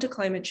respond to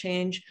climate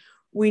change,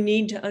 we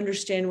need to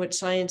understand what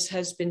science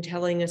has been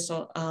telling us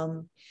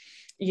of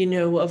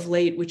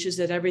late, which is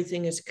that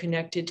everything is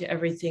connected to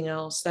everything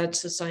else.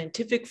 That's a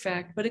scientific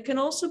fact, but it can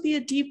also be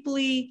a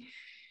deeply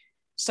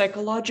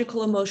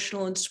psychological,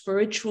 emotional, and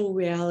spiritual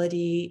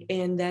reality,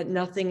 in that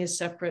nothing is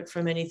separate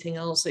from anything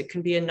else. It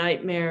can be a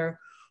nightmare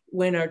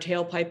when our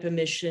tailpipe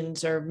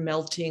emissions are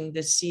melting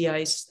the sea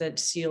ice that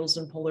seals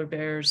and polar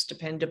bears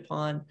depend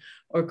upon,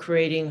 or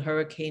creating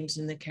hurricanes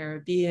in the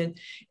Caribbean.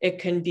 It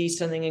can be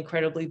something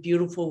incredibly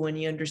beautiful when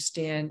you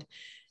understand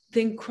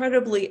the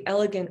incredibly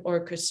elegant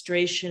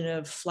orchestration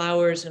of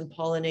flowers and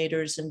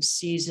pollinators and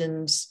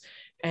seasons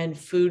and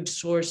food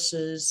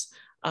sources,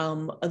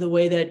 the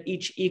way that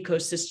each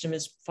ecosystem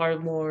is far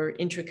more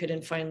intricate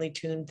and finely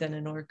tuned than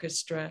an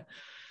orchestra.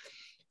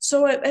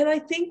 So, and I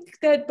think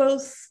that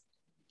both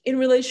in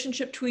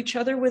relationship to each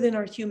other within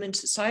our human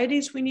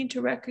societies, we need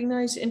to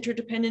recognize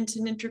interdependence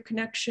and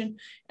interconnection,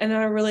 and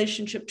our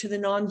relationship to the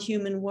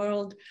non-human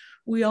world,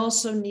 we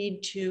also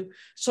need to.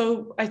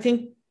 So I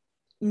think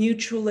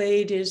mutual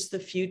aid is the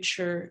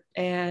future,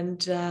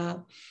 and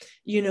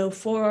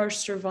for our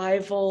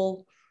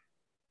survival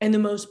in the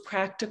most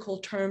practical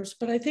terms.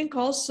 But I think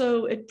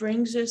also it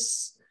brings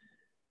us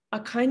a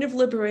kind of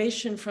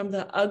liberation from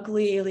the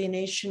ugly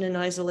alienation and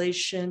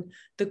isolation,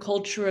 the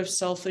culture of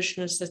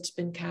selfishness that's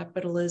been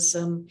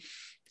capitalism.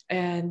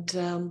 And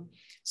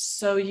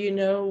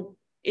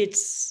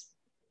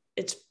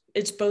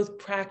it's both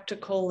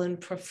practical and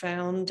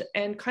profound,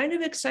 and kind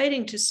of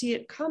exciting to see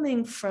it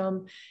coming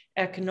from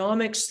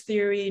economics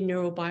theory,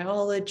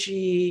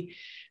 neurobiology,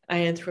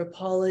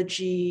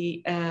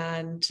 anthropology,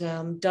 and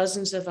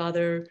dozens of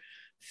other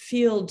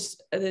fields,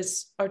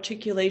 this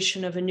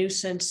articulation of a new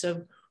sense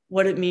of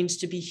what it means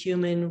to be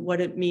human,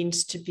 what it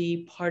means to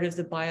be part of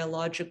the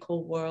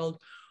biological world,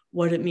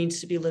 what it means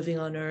to be living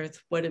on Earth,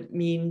 what it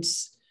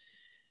means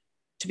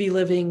to be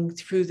living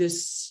through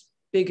this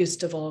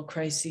biggest of all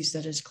crises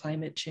that is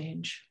climate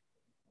change.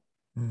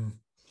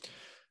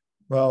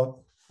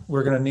 Well,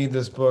 we're going to need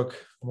this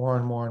book more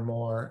and more and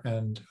more,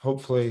 and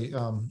hopefully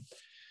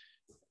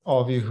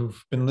all of you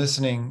who've been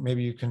listening,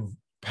 maybe you can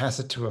pass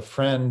it to a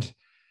friend,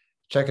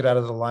 check it out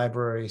of the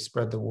library,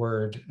 spread the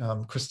word.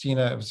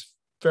 Christina, it was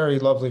very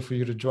lovely for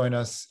you to join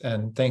us,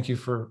 and thank you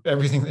for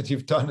everything that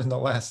you've done in the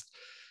last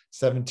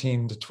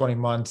 17 to 20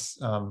 months.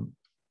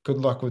 Good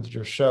luck with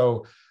your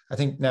show. I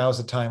think now is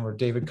the time where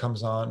David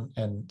comes on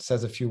and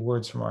says a few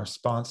words from our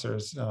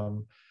sponsors.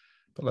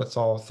 But let's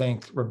all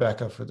thank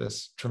Rebecca for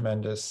this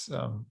tremendous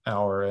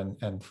hour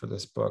and for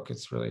this book.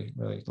 It's really,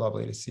 really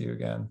lovely to see you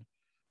again.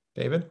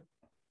 David?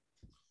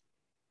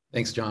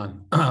 Thanks,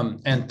 John.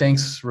 And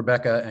thanks,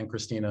 Rebecca and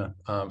Christina,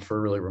 for a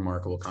really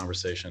remarkable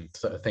conversation.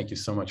 So thank you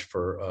so much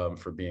for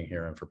being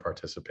here and for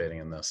participating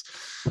in this.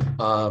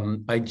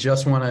 I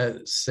just want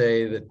to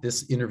say that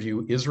this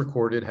interview is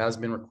recorded, has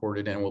been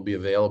recorded, and will be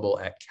available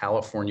at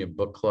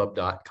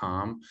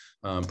californiabookclub.com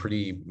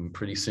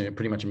pretty soon,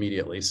 pretty much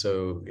immediately.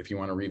 So if you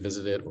want to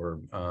revisit it,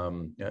 or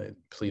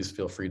please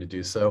feel free to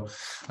do so.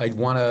 I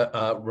want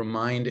to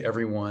remind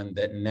everyone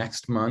that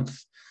next month,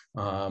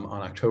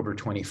 on October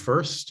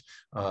 21st,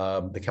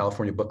 the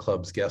California Book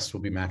Club's guest will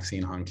be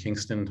Maxine Hong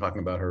Kingston,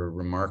 talking about her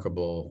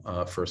remarkable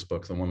first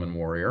book, The Woman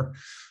Warrior.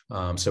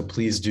 So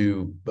please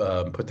do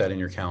put that in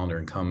your calendar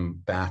and come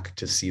back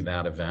to see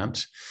that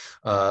event.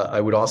 I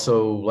would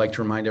also like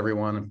to remind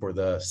everyone for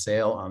the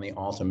sale on the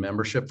Alta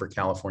membership for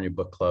California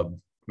Book Club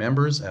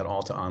members at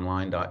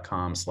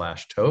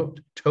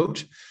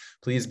altaonline.com/tote.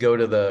 Please go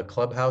to the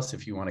clubhouse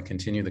if you want to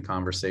continue the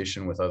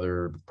conversation with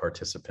other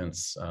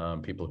participants,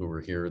 people who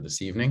were here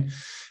this evening.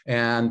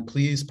 And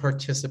please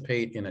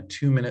participate in a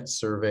 2-minute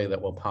survey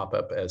that will pop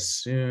up as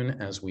soon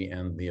as we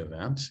end the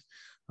event.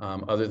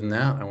 Other than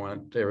that, I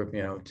want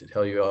to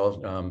tell you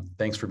all,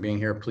 thanks for being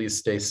here. Please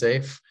stay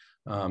safe,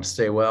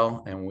 stay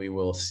well, and we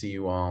will see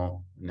you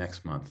all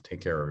next month.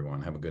 Take care,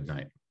 everyone. Have a good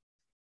night.